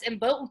ballots and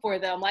voting for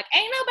them. Like,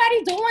 ain't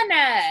nobody doing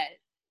that.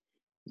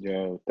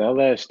 Yo, that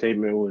last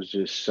statement was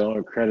just so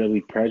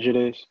incredibly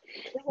prejudiced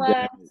It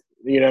that was.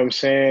 you know what I'm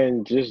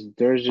saying? Just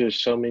there's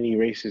just so many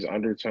racist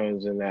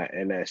undertones in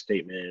that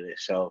statement in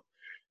itself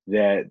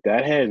that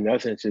had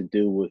nothing to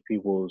do with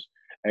people's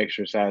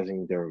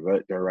exercising their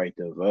right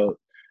to vote.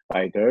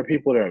 Like there are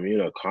people that are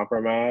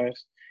immunocompromised.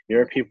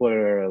 There are people that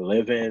are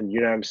living, you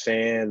know what I'm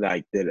saying,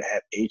 like that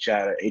have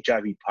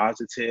HIV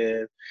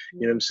positive.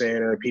 You know what I'm saying?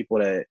 There are people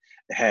that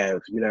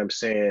have, you know what I'm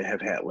saying,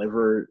 have had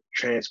liver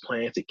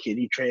transplants and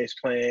kidney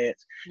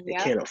transplants and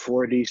Yep. can't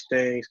afford these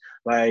things.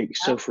 Like,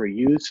 so Yep. for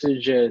you to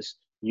just,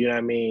 you know what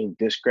I mean,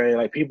 discredit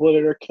like people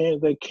that are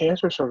like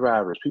cancer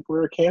survivors, people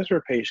that are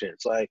cancer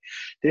patients, like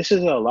there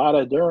are a lot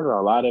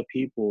of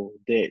people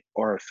that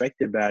are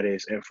affected by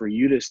this, and for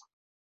you to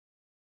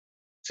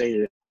say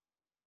that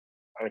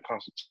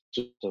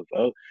unconstitutional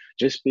vote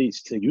just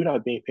speaks to you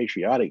not being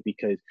patriotic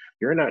because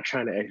you're not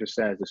trying to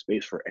exercise the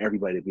space for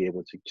everybody to be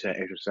able to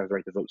exercise the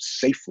right to vote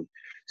safely.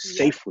 Yep.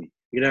 Safely.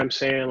 You know what I'm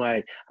saying?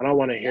 Like, I don't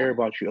want to hear Yep.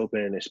 about you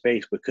opening the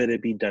space, but could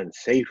it be done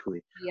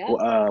safely?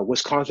 Yep.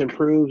 Wisconsin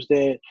proves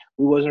that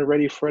we wasn't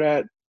ready for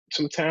that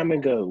some time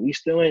ago. We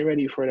still ain't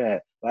ready for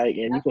that. Like,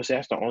 and you gonna say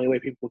that's the only way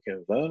people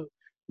can vote?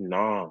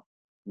 Nah.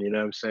 You know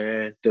what I'm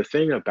saying? The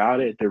thing about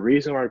it, the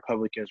reason why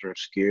Republicans are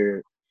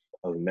scared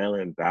of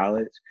mail-in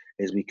ballots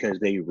is because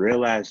they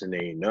realize and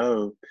they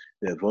know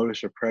that voter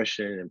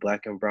suppression in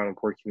Black and brown and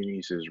poor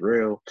communities is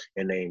real,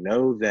 and they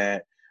know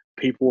that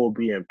people will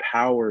be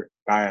empowered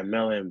by a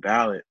mail-in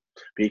ballot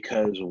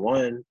because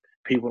one,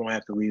 people don't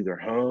have to leave their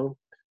home.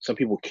 Some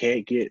people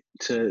can't get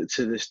to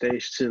the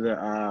stage to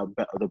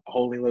the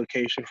polling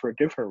location for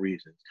different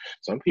reasons.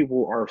 Some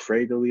people are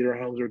afraid to leave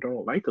their homes or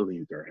don't like to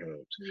leave their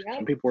homes. Yep.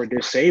 Some people are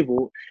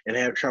disabled and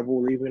have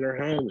trouble leaving their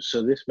homes.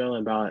 So this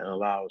mail-in ballot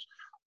allows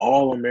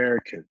all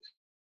Americans,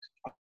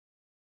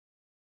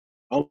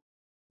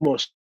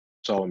 almost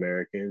all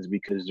Americans,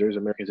 because there's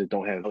Americans that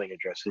don't have mailing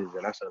addresses,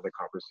 and that's another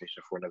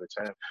conversation for another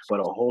time. But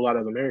a whole lot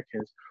of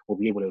Americans will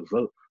be able to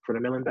vote for the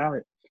mail-in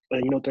ballot.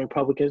 And you know what the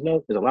Republicans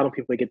know? There's a lot of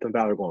people that get the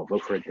ballot are going to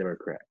vote for a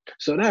Democrat.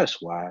 So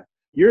that's why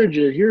you're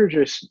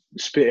just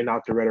spitting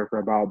out the rhetoric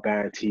about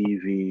bad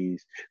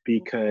TVs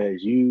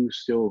because you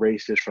still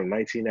racist from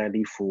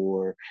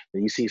 1994.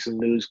 And you see some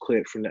news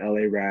clip from the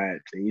LA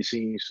riots, and you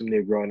see some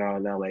nigga growing out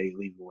in LA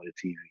leaving with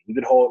a TV. You've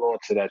been holding on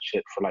to that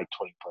shit for like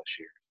 20 plus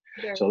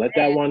years. So let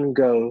that one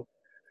go.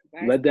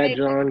 Let that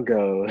John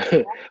go.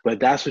 But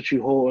that's what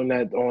you holding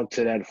that on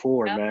to that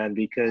for, man,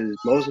 because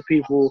most of the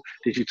people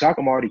that you talk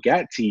about already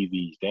got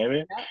TVs, damn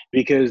it.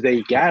 Because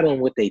they got them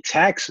with their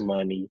tax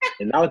money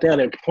and now their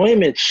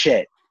unemployment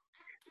check.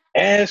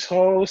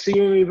 Asshole, see,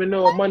 you don't even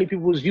know what money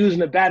people was using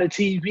to buy the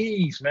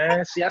TVs,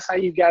 man. See, that's how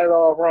you got it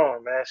all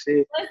wrong, man.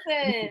 See,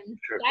 listen,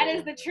 that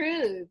is the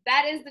truth.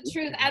 That is the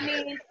truth. I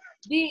mean,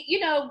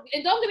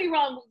 and don't get me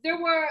wrong,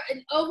 there were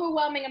an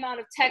overwhelming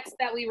amount of texts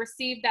that we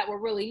received that were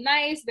really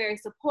nice, very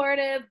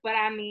supportive. But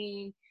I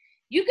mean,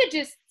 you could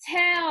just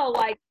tell,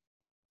 like,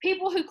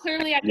 people who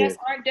clearly, I guess,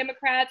 aren't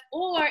Democrats,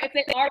 or if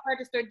they are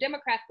registered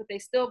Democrats, but they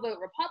still vote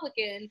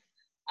Republican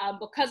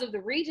because of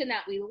the region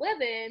that we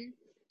live in,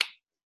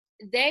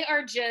 they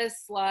are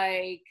just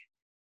like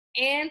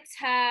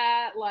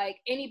like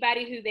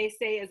anybody who they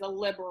say is a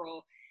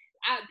liberal.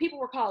 People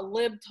were called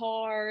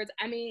libtards.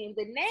 I mean,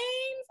 the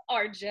names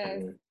are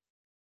just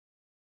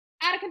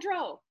out of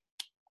control.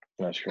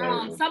 That's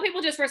crazy. Some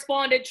people just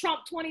responded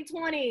Trump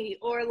 2020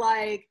 or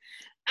like,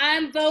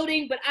 I'm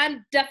voting, but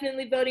I'm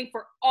definitely voting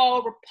for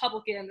all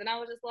Republicans. And I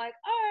was just like,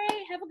 all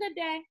right, have a good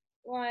day.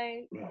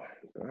 Like,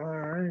 all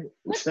right.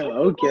 What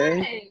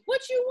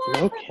you want?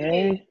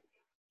 Okay.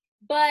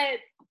 But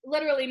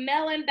literally,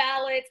 mail-in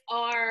ballots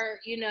are,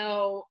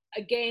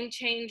 a game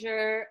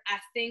changer. I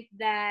think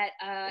that,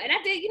 and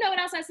I did, you know what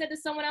else I said to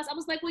someone else? I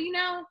was like, well,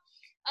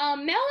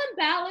 mail-in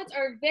ballots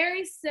are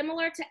very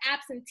similar to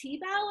absentee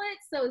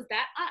ballots. So is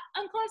that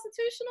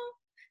unconstitutional?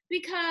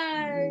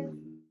 Because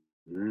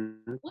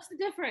what's the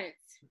difference?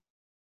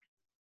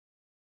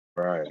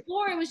 Right.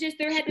 Before it was just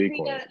there had to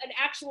be an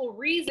actual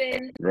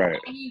reason why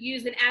you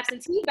use an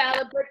absentee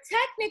ballot. But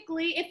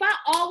technically, if I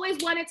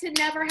always wanted to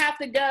never have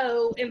to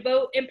go and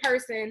vote in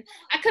person,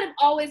 I could have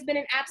always been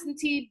an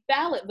absentee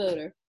ballot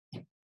voter.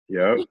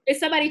 Yep. Is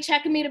somebody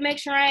checking me to make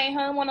sure I ain't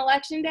home on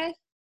election day?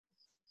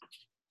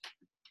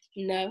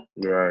 No.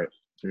 Right.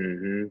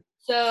 Mm-hmm.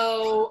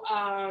 So,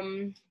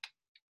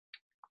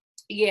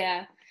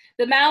 yeah.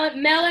 The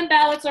mail-in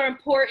ballots are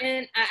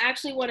important. I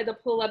actually wanted to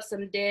pull up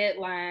some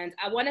deadlines.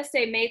 I want to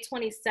say May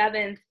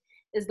 27th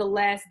is the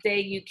last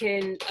day you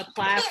can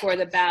apply for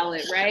the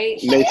ballot, right?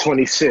 May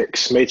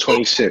 26th. May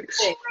 26th.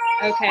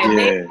 Okay, yeah.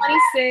 May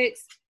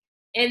 26th.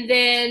 And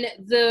then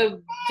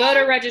the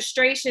voter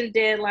registration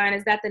deadline,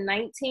 is that the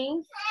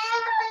 19th?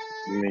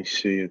 Let me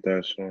see if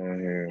that's on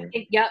here.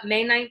 Yep,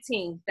 May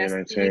 19th. That's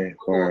May 19th.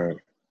 Wow.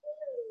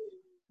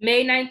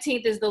 May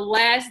 19th is the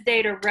last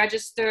day to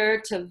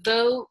register to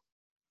vote.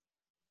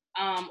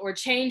 Or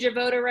change your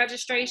voter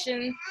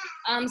registration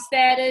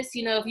status.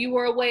 If you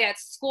were away at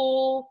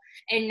school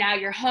and now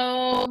you're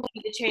home,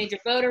 you need to change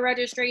your voter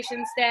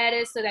registration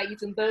status so that you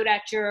can vote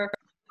at your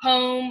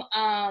home.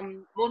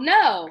 Well,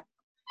 no.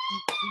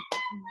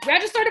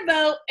 Register to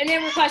vote and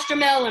then request your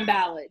mail-in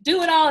ballot.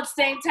 Do it all at the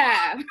same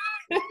time.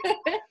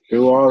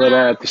 Do all of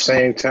that at the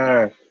same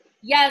time.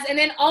 Yes, and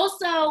then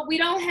also we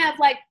don't have,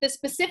 like, the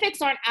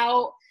specifics aren't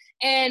out.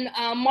 And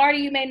Marty,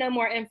 you may know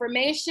more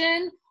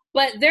information,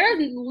 but they're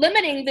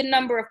limiting the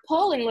number of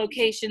polling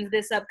locations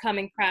this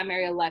upcoming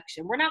primary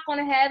election. We're not going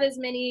to have as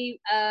many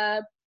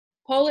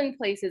polling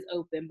places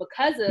open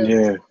because of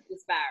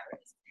this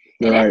virus.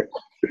 And right.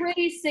 it's a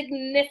pretty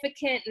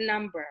significant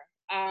number.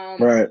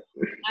 Right.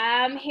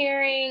 I'm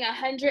hearing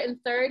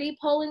 130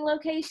 polling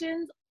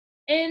locations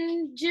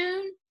in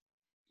June.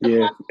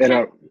 Yeah,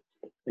 and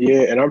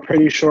I'm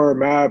pretty sure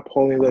my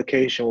polling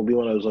location will be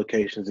one of those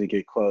locations that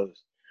get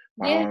closed.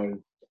 Yeah.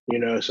 You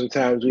know,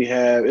 sometimes we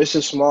have it's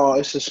a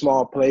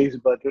small place,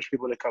 but there's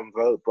people that come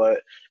vote,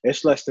 but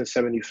it's less than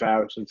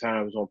 75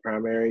 sometimes on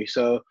primary.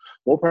 So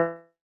we'll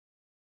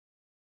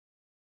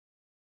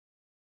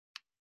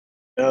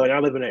and I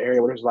live in an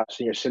area where there's a lot of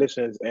senior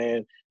citizens,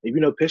 and if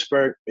you know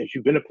Pittsburgh, if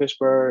you've been to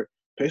Pittsburgh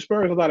has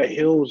a lot of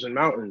hills and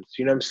mountains.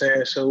 You know what I'm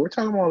saying? So we're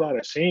talking about a lot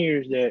of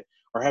seniors that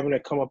are having to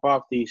come up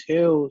off these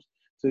hills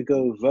to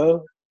go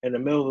vote in the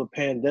middle of a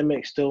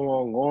pandemic still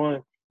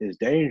ongoing is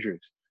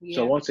dangerous. Yeah.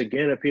 So once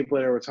again, the people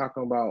that were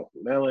talking about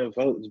mail-in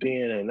votes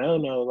being a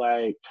no-no,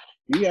 like,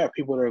 you got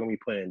people that are going to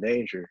be put in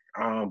danger.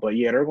 But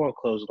yeah, they're going to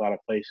close a lot of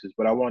places.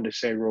 But I wanted to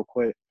say real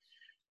quick,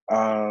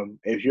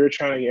 if you're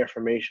trying to get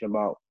information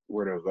about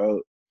where to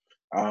vote,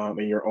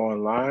 and you're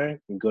online,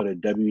 you go to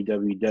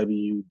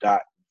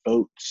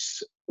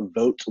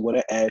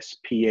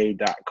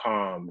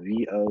votespa.com,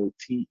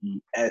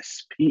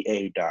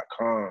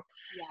 VOTESPA.com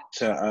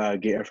to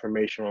get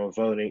information on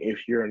voting.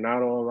 If you're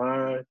not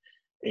online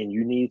and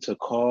you need to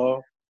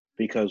call,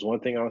 because one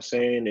thing I was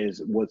saying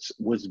is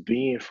what's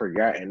being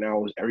forgotten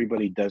now is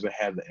everybody doesn't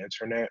have the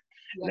internet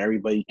and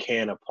everybody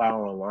can apply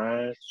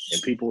online,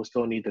 and people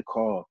still need to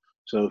call.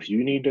 So if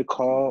you need to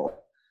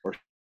call or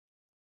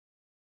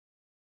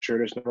share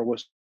this number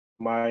with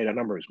somebody, that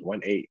number is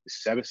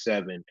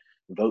 1-877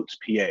 votes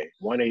PA,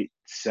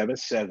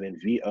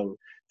 1-877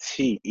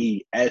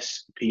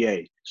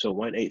 VOTESPA. So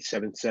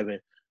 1-877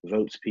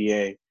 votes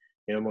PA.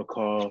 And I'm gonna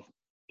call,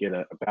 get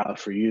a ballot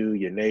for you,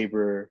 your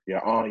neighbor,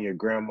 your aunt, your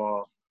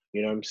grandma.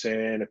 You know what I'm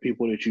saying? The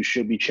people that you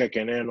should be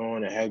checking in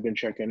on and have been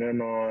checking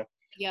in on.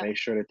 Yep. Make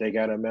sure that they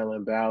got a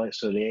mail-in ballot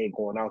so they ain't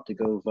going out to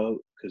go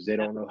vote because they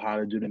don't know how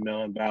to do the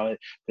mail-in ballot,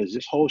 because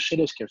this whole shit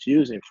is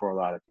confusing for a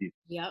lot of people.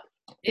 Yep.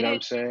 You know what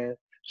I'm saying?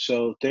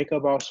 So think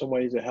about some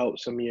ways to help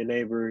some of your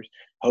neighbors.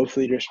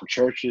 Hopefully there's some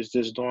churches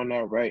that's doing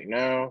that right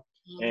now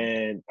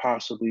and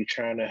possibly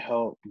trying to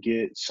help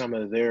get some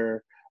of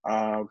their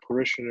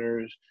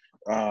parishioners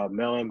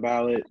mail-in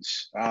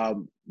ballots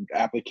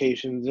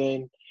applications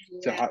in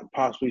to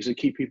possibly to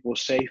keep people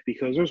safe,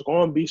 because there's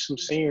going to be some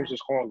seniors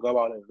that's going to go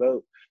out and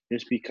vote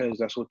just because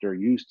that's what they're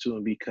used to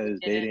and because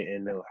they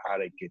didn't know how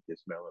to get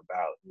this mail-in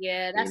ballot.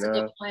 Yeah, that's a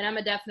good point. I'm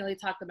going to definitely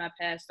talk to my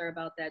pastor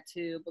about that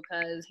too,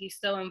 because he's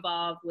so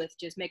involved with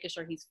just making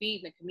sure he's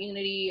feeding the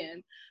community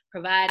and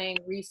providing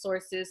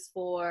resources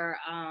for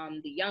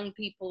the young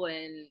people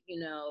and, you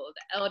know,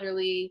 the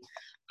elderly.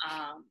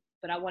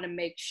 But I want to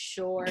make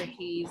sure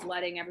he's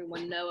letting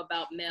everyone know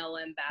about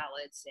mail-in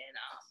ballots,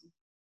 and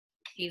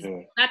he's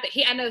not that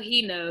I know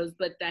he knows,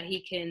 but that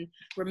he can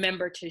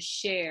remember to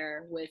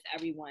share with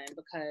everyone,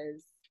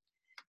 because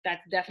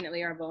that's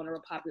definitely our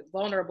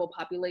vulnerable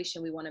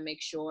population. We want to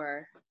make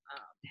sure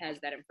has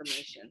that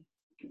information.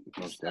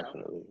 Most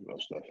definitely.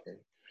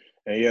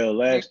 And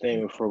last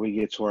thing before we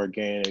get to our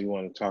game that we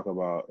want to talk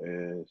about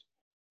is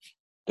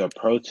the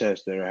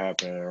protests that are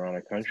happening around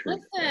the country.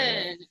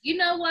 Listen, you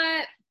know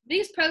what?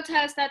 These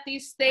protests at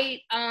these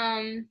state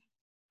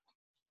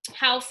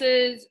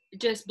houses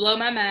just blow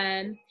my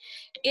mind.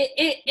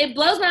 It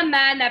blows my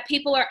mind that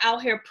people are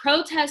out here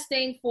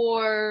protesting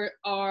for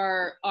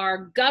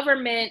our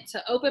government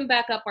to open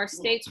back up our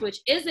states,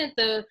 which isn't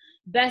the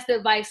best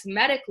advice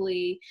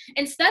medically.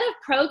 Instead of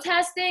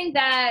protesting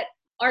that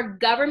our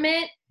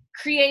government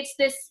creates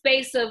this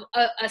space of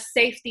a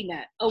safety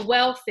net, a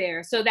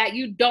welfare, so that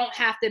you don't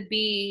have to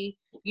be,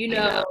 you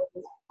don't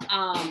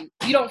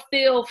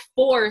feel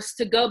forced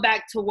to go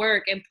back to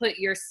work and put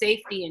your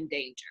safety in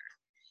danger.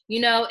 You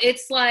know,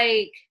 it's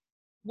like,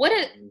 what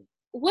is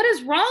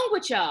wrong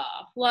with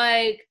y'all?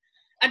 Like,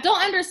 I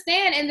don't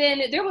understand. And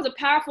then there was a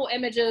powerful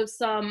image of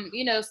some,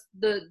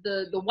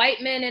 the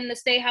white men in the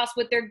state house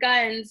with their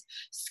guns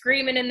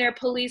screaming in the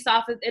police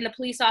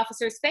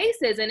officers'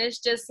 faces. And it's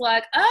just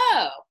like,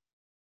 oh,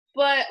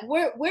 but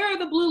where are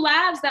the blue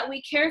lives that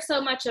we care so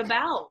much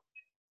about?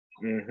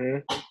 Mm-hmm.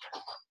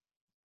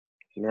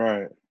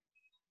 Right.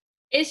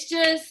 It's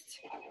just,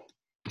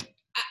 I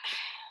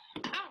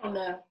don't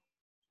know.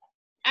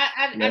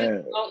 I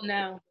just don't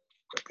know.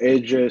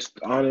 It just,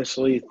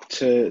 honestly,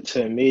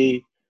 to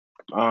me,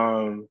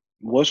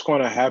 what's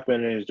going to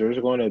happen is there's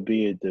going to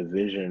be a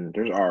division.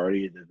 There's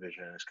already a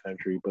division in this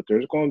country, but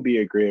there's going to be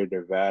a greater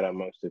divide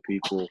amongst the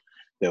people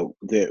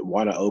that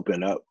want to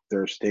open up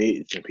their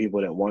states and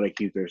people that want to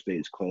keep their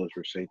states closed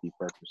for safety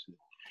purposes.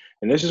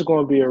 And this is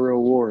going to be a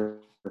real war.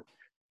 You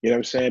know what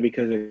I'm saying?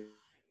 Because it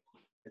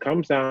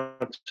comes down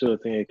to a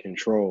thing of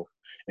control.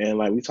 And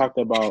like we talked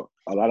about,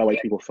 a lot of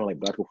white people feel like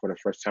black people for the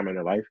first time in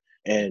their life,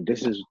 and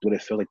this is what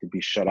it feels like to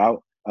be shut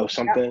out of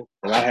something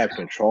and not have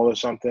control of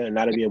something and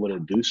not to be able to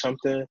do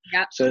something.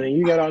 Yep. So then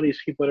you got all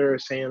these people that are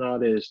saying all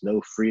this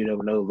no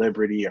freedom, no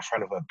liberty in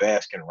front of a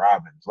Baskin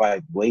Robbins.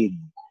 Like, lady,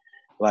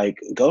 like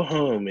go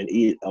home and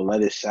eat a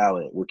lettuce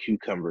salad with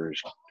cucumbers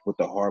with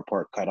the hard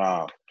part cut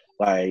off.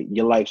 Like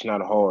your life's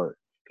not hard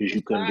because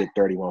you couldn't get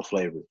 31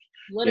 flavors.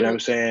 Literally. You know what I'm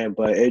saying?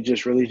 But it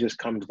just really just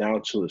comes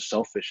down to the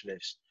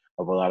selfishness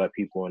of a lot of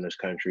people in this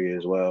country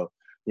as well.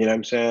 You know what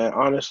I'm saying?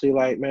 Honestly,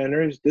 like, man,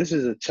 this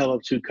is a tale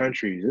of two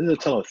countries. This is a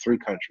tale of three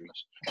countries,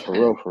 for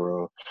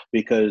real.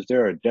 Because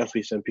there are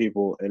definitely some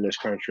people in this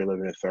country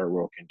living in third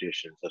world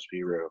conditions, let's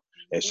be real.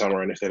 And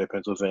somewhere in the state of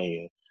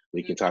Pennsylvania,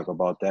 we can talk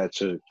about that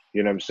too.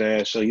 You know what I'm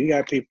saying? So you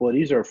got people,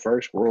 these are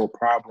first world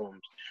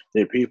problems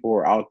that people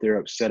are out there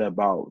upset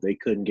about. They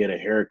couldn't get a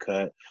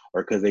haircut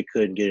or because they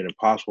couldn't get an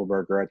Impossible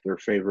Burger at their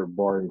favorite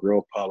bar and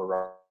grill pub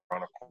around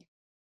the corner.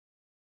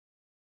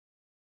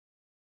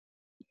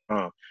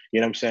 You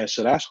know what I'm saying?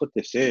 So that's what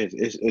this is.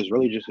 It's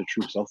really just a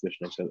true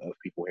selfishness of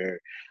people here.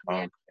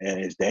 And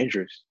it's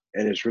dangerous.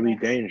 And it's really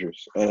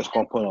dangerous. And it's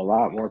going to put a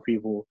lot more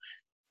people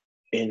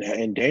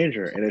in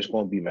danger. And it's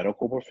going to be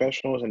medical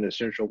professionals and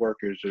essential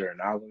workers that are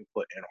now going to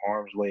put in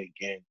harm's way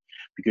again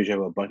because you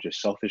have a bunch of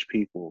selfish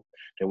people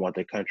that want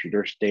their country,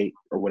 their state,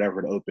 or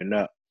whatever to open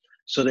up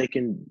so they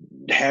can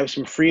have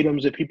some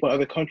freedoms that people in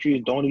other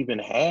countries don't even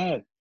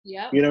have.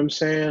 Yeah. You know what I'm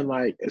saying?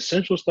 Like,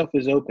 essential stuff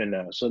is open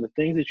now. So the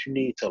things that you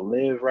need to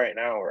live right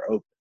now are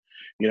open.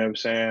 You know what I'm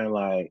saying?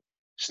 Like,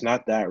 it's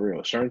not that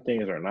real. Certain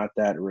things are not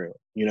that real.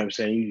 You know what I'm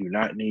saying? You do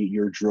not need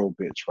your drill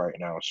bits right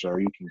now,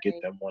 sir. You can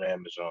get them on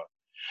Amazon.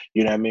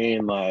 You know what I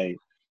mean? Like,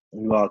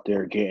 you out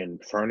there getting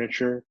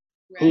furniture.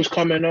 Right. Who's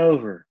coming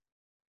over?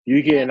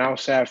 You getting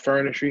outside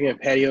furniture, you getting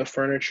patio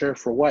furniture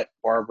for what,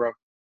 Barbara?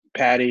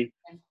 Patty?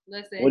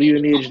 Listen, what do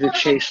you need the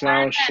Chase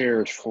Lounge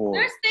chairs for?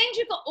 There's things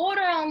you can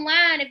order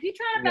online. If you're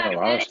trying to buy a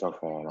lot of stuff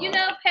online.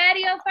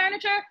 Patio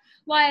furniture,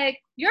 like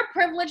you're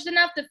privileged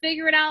enough to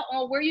figure it out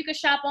on where you can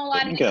shop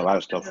online. You can get a lot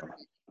of stuff.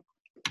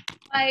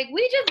 Like,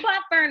 we just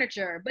bought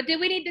furniture, but did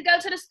we need to go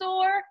to the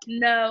store?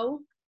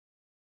 No.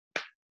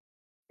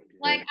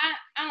 Like,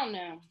 I don't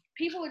know.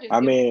 People are just.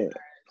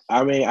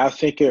 I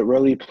think it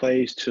really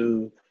plays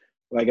to,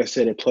 like I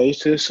said, it plays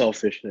to the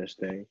selfishness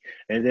thing.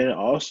 And then it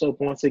also,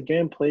 once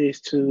again,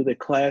 plays to the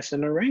class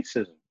and the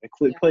racism. It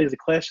plays the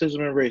classism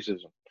and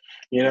racism.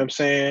 You know what I'm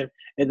saying?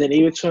 And then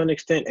even to an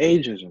extent,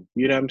 ageism.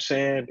 You know what I'm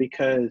saying?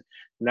 Because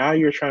now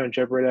you're trying to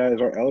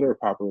jeopardize our elder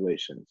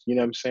populations. You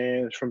know what I'm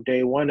saying? From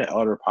day one, the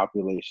elder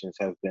populations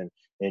have been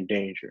in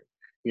danger.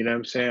 You know what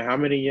I'm saying? How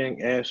many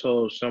young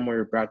assholes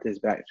somewhere brought this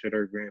back to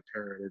their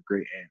grandparent or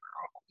great aunt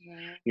or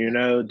uncle? You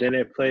know, then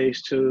it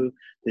plays to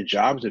the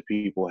jobs that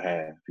people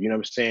have. You know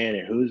what I'm saying?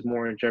 And who's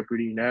more in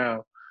jeopardy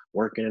now?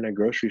 Working in a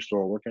grocery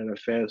store, working in a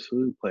fast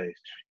food place,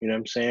 you know what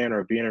I'm saying?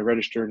 Or being a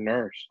registered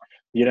nurse.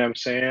 You know what I'm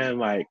saying?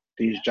 Like,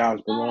 these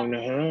jobs belong to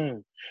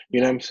him.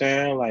 You know what I'm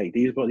saying? Like,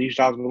 these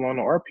jobs belong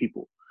to our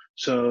people.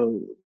 So,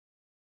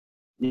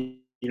 you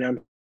know what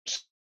I'm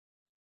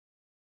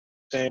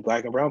saying?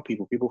 Black and brown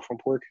people from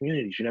poor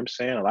communities, you know what I'm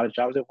saying? A lot of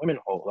jobs that women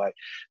hold. Like,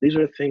 these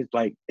are the things,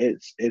 like,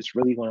 it's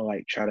really going to,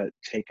 like, try to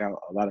take out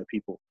a lot of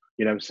people,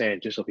 you know what I'm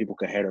saying? Just so people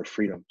can have their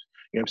freedoms.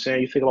 You know what I'm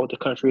saying? You think about what the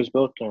country was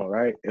built on,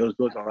 right? It was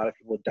built on a lot of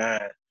people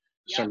dying.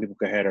 Some people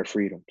could have their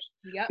freedoms.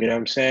 You know what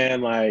I'm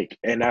saying? Like,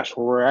 and that's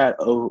where we're at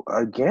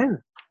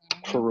again.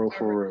 For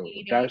real.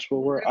 That's where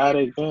we're at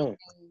again.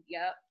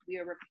 Yep, we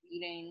are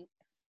repeating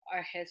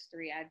our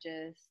history.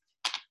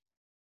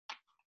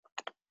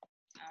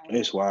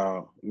 It's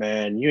wild,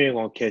 man. You ain't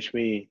gonna catch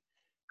me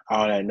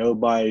out at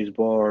nobody's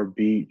bar,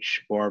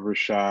 beach,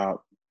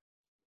 barbershop,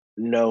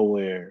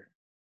 nowhere,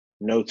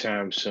 no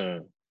time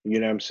soon. You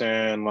know what I'm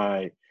saying?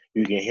 Like,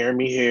 you can hear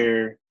me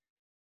here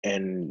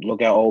and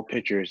look at old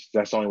pictures.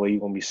 That's the only way you're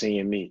gonna be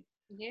seeing me.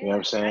 Yeah, you know what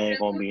I'm saying? Ain't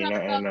gonna be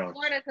nothing else.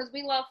 Florida, because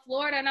we love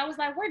Florida, and I was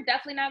like, we're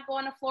definitely not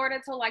going to Florida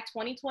till like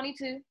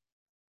 2022.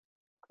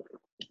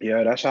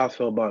 Yeah, that's how I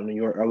feel about New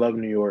York. I love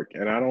New York,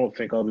 and I don't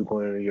think I'll be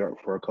going to New York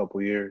for a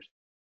couple years.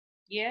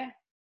 Yeah.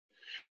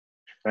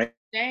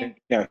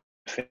 Yeah,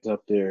 fans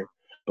up there,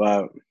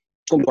 but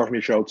it's gonna be hard for me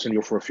to travel to New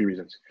York for a few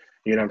reasons.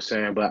 You know what I'm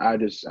saying? But I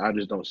just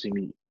don't see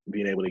me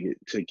being able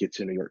to get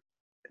to New York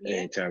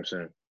anytime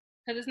soon.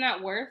 Because it's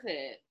not worth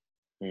it.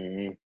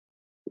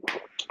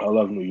 I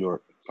love New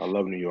York,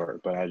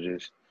 but I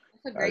just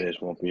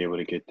won't be able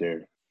to get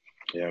there.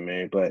 Yeah,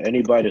 man. But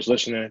anybody that's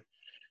listening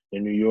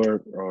in New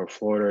York or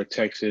Florida,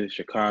 Texas,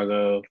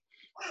 Chicago,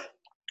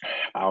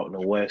 out in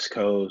the West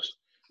Coast,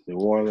 New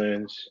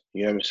Orleans,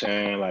 you know what I'm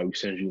saying? Like, we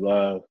send you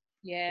love.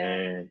 Yeah.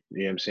 And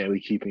you know what I'm saying?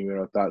 We keeping you in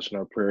our thoughts and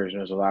our prayers. And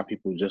there's a lot of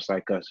people just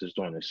like us that's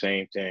doing the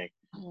same thing.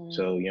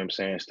 So, you know what I'm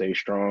saying? Stay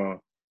strong.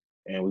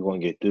 And we're going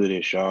to get through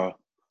this, y'all.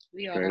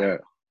 We are.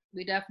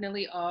 We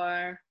definitely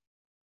are.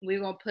 We're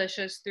going to push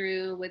us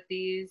through with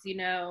these,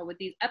 with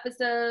these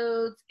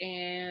episodes.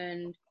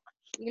 And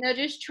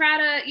just try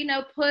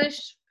to,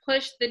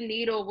 push the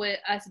needle with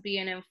us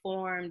being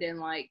informed and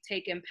like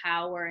taking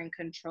power and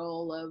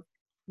control of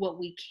what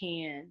we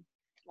can.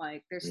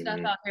 Like there's stuff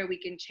out there we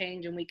can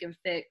change and we can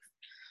fix.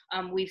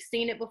 We've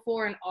seen it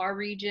before in our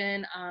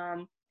region.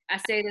 I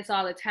say this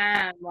all the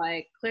time,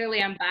 like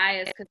clearly I'm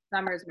biased because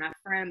Summer is my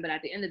friend, but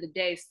at the end of the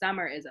day,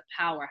 Summer is a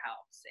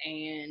powerhouse.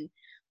 And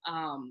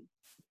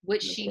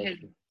what she has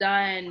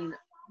done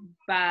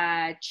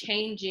by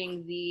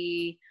changing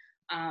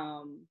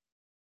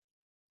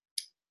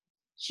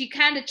she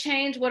kind of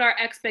changed what our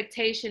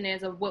expectation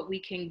is of what we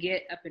can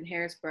get up in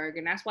Harrisburg.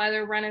 And that's why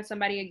they're running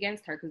somebody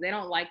against her, because they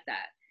don't like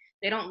that.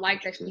 They don't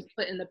like that she's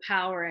putting the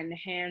power in the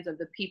hands of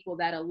the people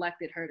that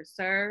elected her to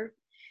serve.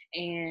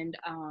 And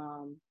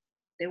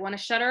they want to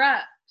shut her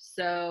up.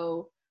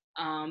 So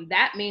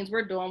that means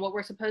we're doing what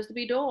we're supposed to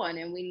be doing.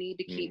 And we need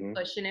to keep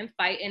pushing and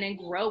fighting and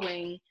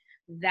growing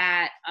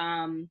that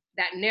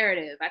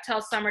narrative. I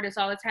tell Summer this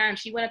all the time.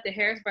 She went up to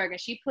Harrisburg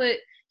and she put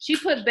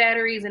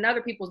batteries in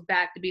other people's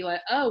back to be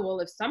like, oh, well,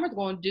 if Summer's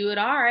going to do it,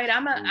 all right,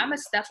 I'm a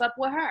step up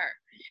with her.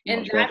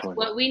 And that's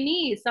what we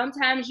need.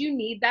 Sometimes you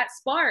need that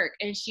spark,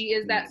 and she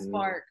is that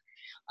spark.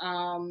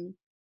 And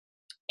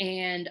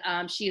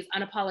she is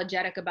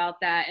unapologetic about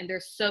that. And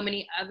there's so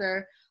many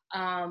other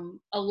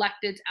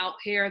electeds out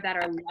here that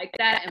are like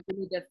that, and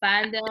we need to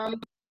find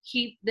them,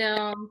 keep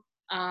them,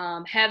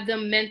 have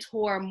them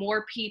mentor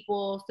more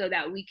people so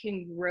that we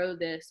can grow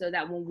this, so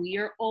that when we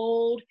are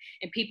old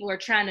and people are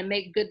trying to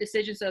make good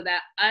decisions, so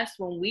that us,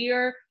 when we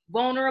are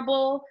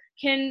vulnerable,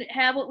 can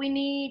have what we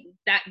need.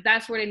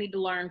 That's where they need to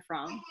learn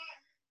from.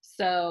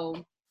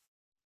 So,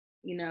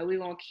 we're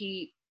going to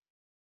keep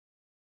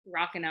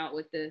rocking out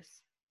with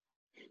this.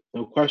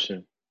 No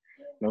question.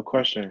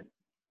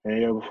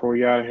 And before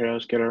we out of here,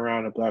 let's get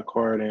around the black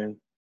card and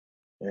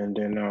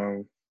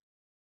then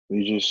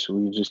we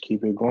just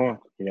keep it going.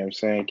 You know what I'm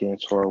saying? Get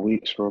into our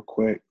weeks real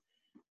quick.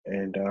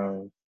 And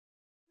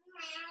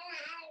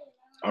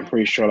I'm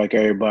pretty sure, like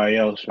everybody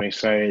else, I'm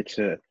excited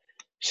to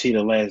see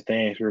The Last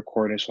Dance. We're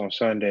recording this on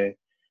Sunday.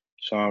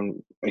 So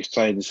I'm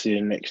excited to see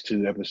the next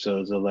 2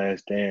 episodes of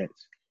Last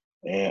Dance.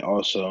 And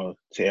also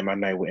to end my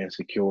night with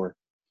Insecure.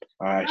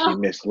 I actually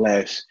missed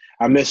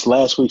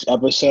last week's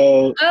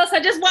episode. Oh,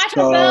 so just watch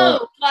them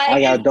both. Like,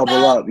 I got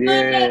double up.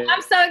 Yeah.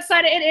 I'm so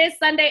excited. It is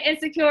Sunday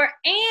Insecure,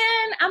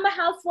 and I'm a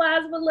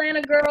Housewives of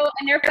Atlanta girl,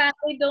 and they're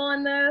finally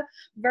doing the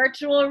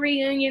virtual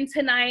reunion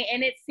tonight,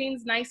 and it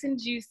seems nice and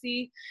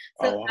juicy.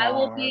 So I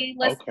will be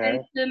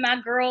listening to my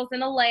girls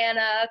in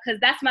Atlanta, because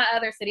that's my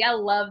other city. I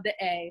love the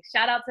A.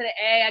 Shout out to the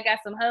A. I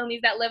got some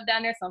homies that live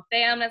down there, some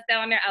fam that's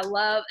down there. I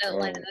love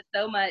Atlanta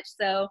so much.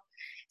 So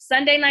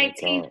Sunday night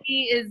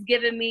TV is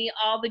giving me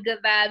all the good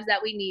vibes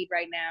that we need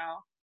right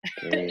now.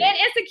 And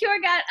Insecure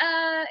got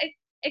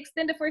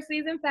extended for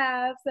season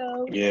 5.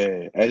 So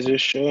yeah, as it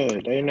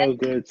should. They know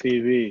good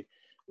TV.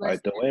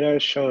 Like the way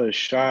that show is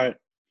shot,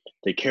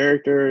 the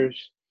characters,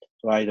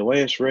 like the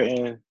way it's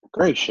written,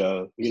 great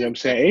show. You know what I'm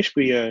saying?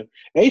 HBO,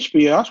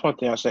 that's one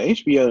thing I say.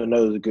 HBO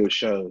knows a good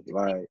show.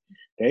 Like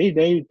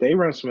they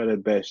run some of the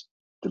best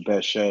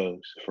shows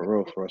for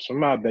real. Some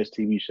of my best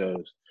TV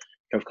shows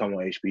have come on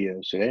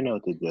HBO, so they know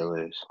what the deal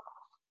is.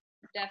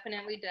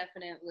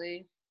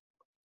 Definitely.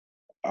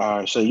 All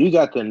right, so you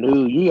got the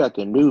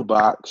new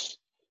box.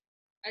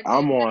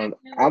 I'm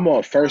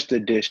on first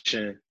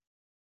edition.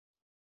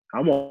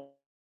 I'm on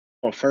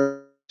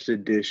first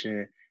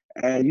edition,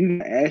 and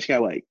you Ash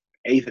got like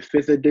 8th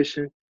or 5th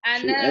edition.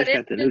 I know. Ash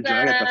got the new joint.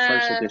 I got the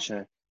first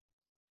edition.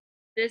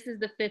 This is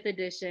the 5th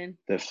edition.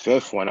 The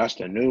 5th one. That's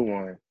the new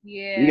one.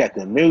 Yeah. You got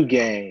the new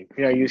game.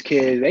 You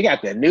kids. They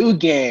got the new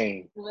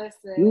game.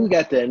 Listen. You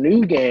got the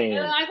new game.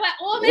 Like,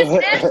 oh, Miss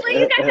Ashley,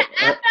 you got the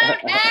iPhone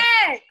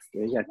X.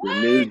 They got the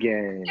new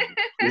game.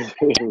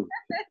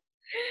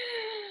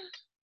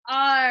 All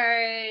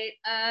right.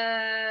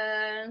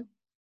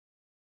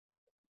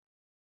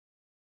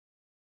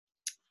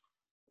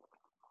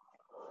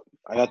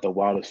 I got the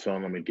wildest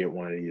feeling I'm gonna get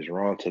one of these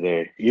wrong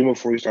today. Even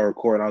before we start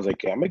recording, I was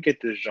like, I'm gonna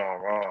get this joint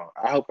wrong.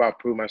 I hope I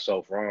prove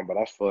myself wrong, but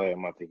I feel like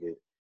I'm about to get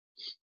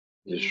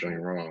this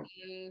joint wrong.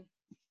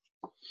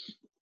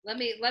 Let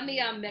me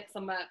mix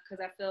them up,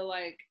 because I feel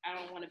like I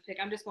don't want to pick.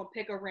 I'm just gonna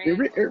pick a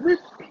random.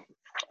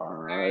 All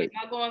right.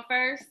 Am I going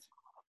first?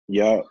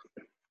 Yup.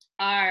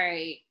 All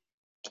right.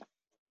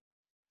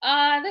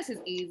 This is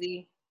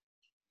easy.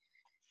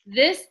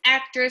 This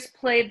actress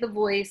played the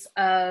voice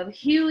of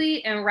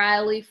Huey and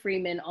Riley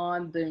Freeman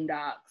on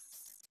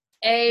Boondocks.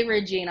 A.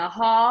 Regina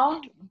Hall,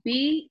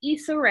 B.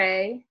 Issa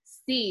Rae,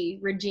 C.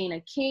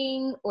 Regina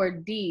King, or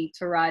D.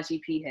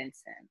 Taraji P.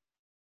 Henson.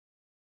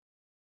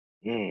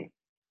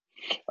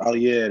 Oh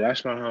yeah,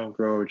 that's my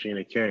homegirl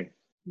Regina King.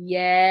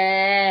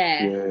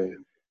 Yeah.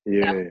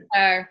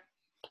 Her.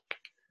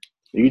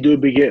 You do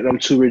be getting them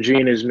 2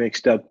 Reginas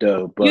mixed up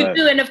though, but you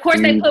do, and of course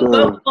they put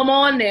both of them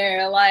on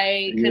there,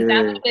 like, because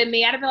that would have been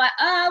me. I'd have been like,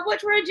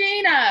 which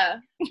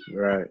Regina?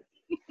 Right.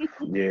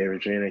 Yeah,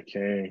 Regina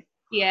King.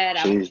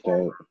 Yeah, she's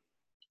dope.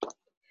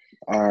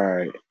 All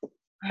right.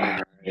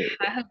 I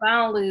hope I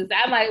don't lose.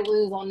 I might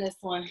lose on this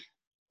one.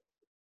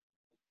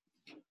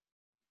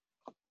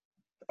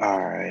 All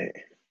right.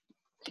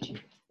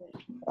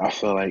 I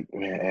feel like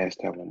man asked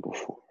that one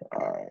before.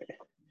 All right.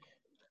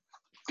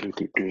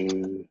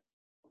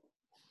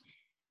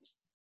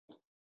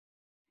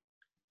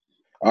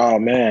 Oh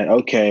man,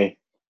 okay.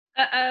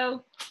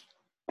 Uh-oh.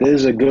 This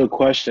is a good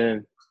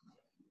question.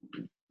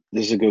 I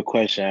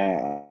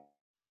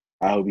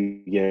hope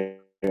you get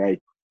it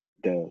right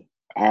though.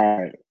 All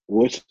right.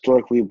 Which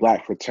historically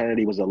black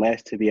fraternity was the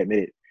last to be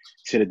admitted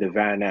to the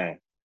Divine Nine?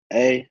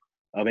 A.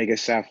 Omega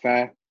Psi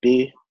Phi.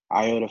 B.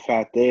 Iota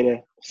Phi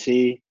Theta.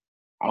 C.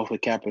 Alpha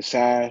Kappa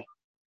Psi.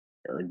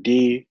 Or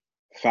D.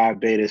 Phi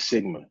Beta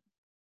Sigma.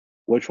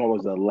 Which one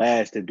was the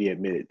last to be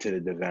admitted to the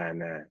Divine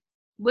Nine?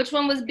 Which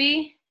one was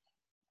B?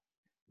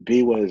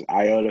 B was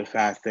Iota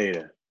Phi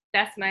Theta.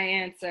 That's my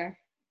answer.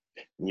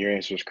 Your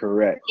answer is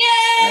correct.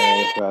 Yeah!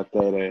 Iota Phi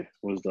Theta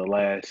was the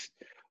last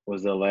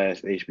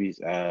HB's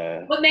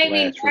what made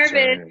me nervous,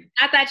 fraternity.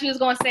 I thought you was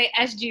going to say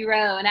SG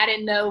Row, and I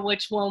didn't know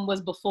which one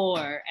was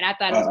before, and I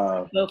thought it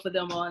was both of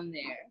them on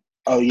there.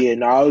 Oh, yeah,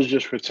 no, it was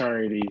just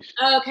fraternities.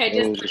 Okay,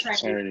 just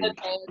fraternities.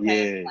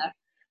 Okay. Yeah.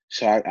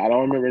 So I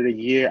don't remember the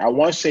year. I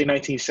want to say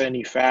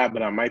 1975,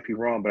 but I might be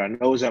wrong. But I know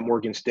it was at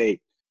Morgan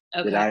State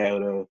that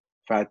Iota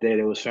Phi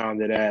Theta was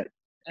founded at.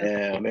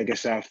 And Omega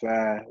Psi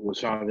Phi was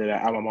founded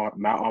at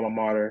my alma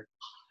mater,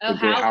 the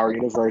Great Howard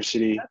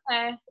University.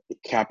 Okay.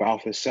 Kappa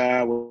Alpha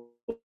Psi.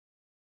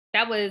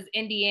 That was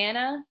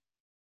Indiana,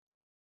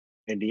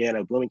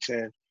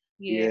 Bloomington.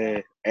 Yeah.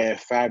 And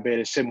Phi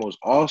Beta Sigma was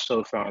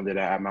also founded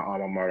at my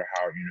alma mater,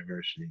 Howard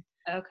University.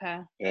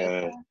 Okay.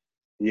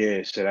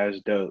 Yeah, so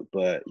that's dope.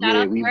 But shout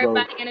yeah, out we to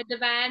everybody in the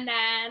Divine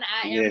Nine.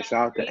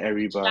 Shout out to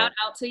everybody. Shout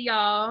out to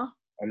y'all.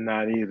 I'm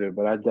not either,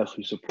 but I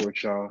definitely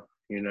support y'all.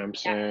 You know what I'm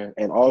saying?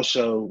 And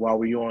also, while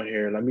we on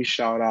here, let me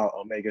shout out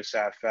Omega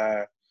Psi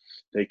Phi,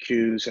 the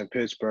Qs in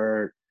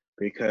Pittsburgh,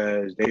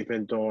 because they've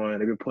been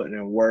putting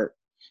in work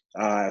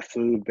at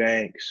food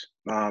banks,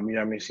 you know what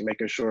I mean,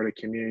 making sure the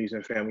communities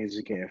and families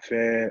are getting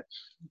fed.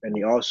 And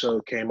he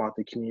also came out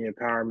the community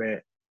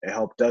empowerment and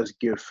helped us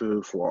give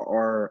food for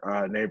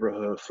our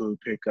neighborhood food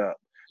pickup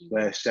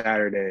last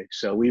Saturday.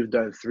 So we've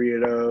done 3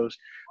 of those.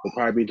 We'll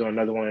probably be doing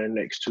another one in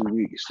the next 2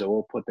 weeks. So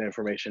we'll put the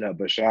information up.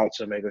 But shout out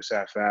to Omega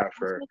Psi Phi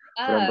for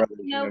them brothers,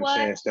 you know what I'm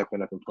saying,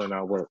 stepping up and putting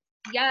out work.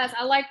 Yes,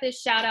 I like this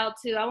shout out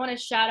too. I want to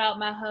shout out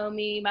my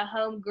homie, my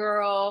home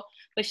girl,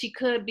 but she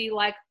could be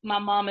like my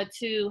mama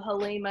too,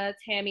 Halima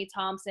Tammy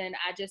Thompson.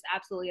 I just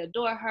absolutely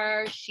adore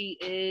her. She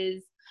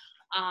is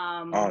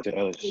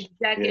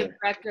executive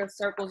director of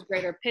Circles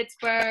Greater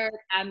Pittsburgh.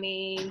 I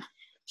mean,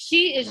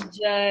 she is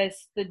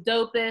just the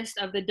dopest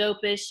of the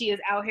dopest. She is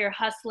out here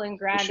hustling,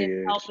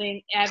 grinding,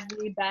 helping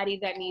everybody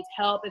that needs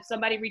help. If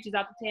somebody reaches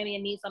out to Tammy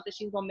and needs something,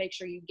 she's gonna make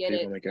sure you get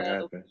it. Make it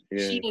happen.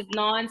 Yeah. She is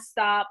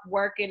nonstop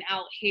working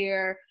out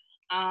here,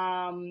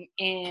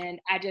 and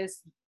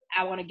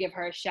I want to give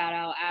her a shout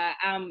out.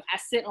 I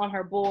sit on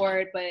her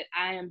board, but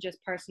I am just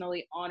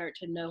personally honored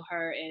to know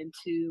her and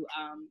to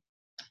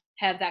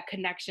have that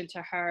connection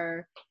to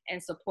her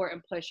and support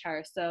and push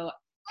her. So,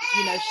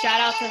 shout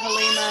out to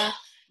Halima.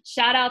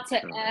 Shout out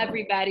to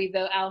everybody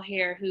though out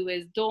here who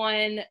is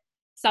doing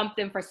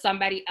something for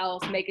somebody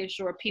else, making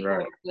sure people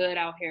are good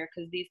out here,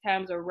 because these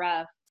times are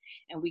rough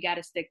and we got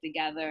to stick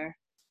together.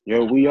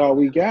 Yo, we all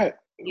we got.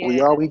 Yeah. We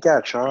all we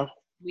got, y'all.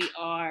 We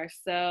are.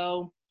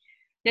 So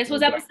this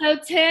was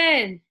episode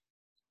 10.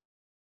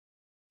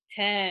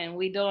 10.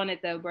 We doing it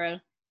though, bro.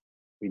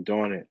 We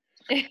doing it.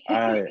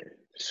 All right.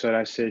 So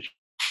that's it.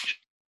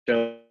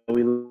 So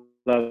we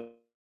love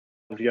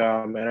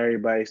y'all, man.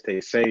 Everybody stay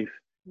safe.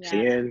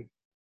 Stay in.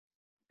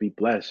 Be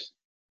blessed.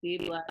 Be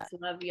blessed.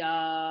 Love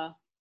y'all.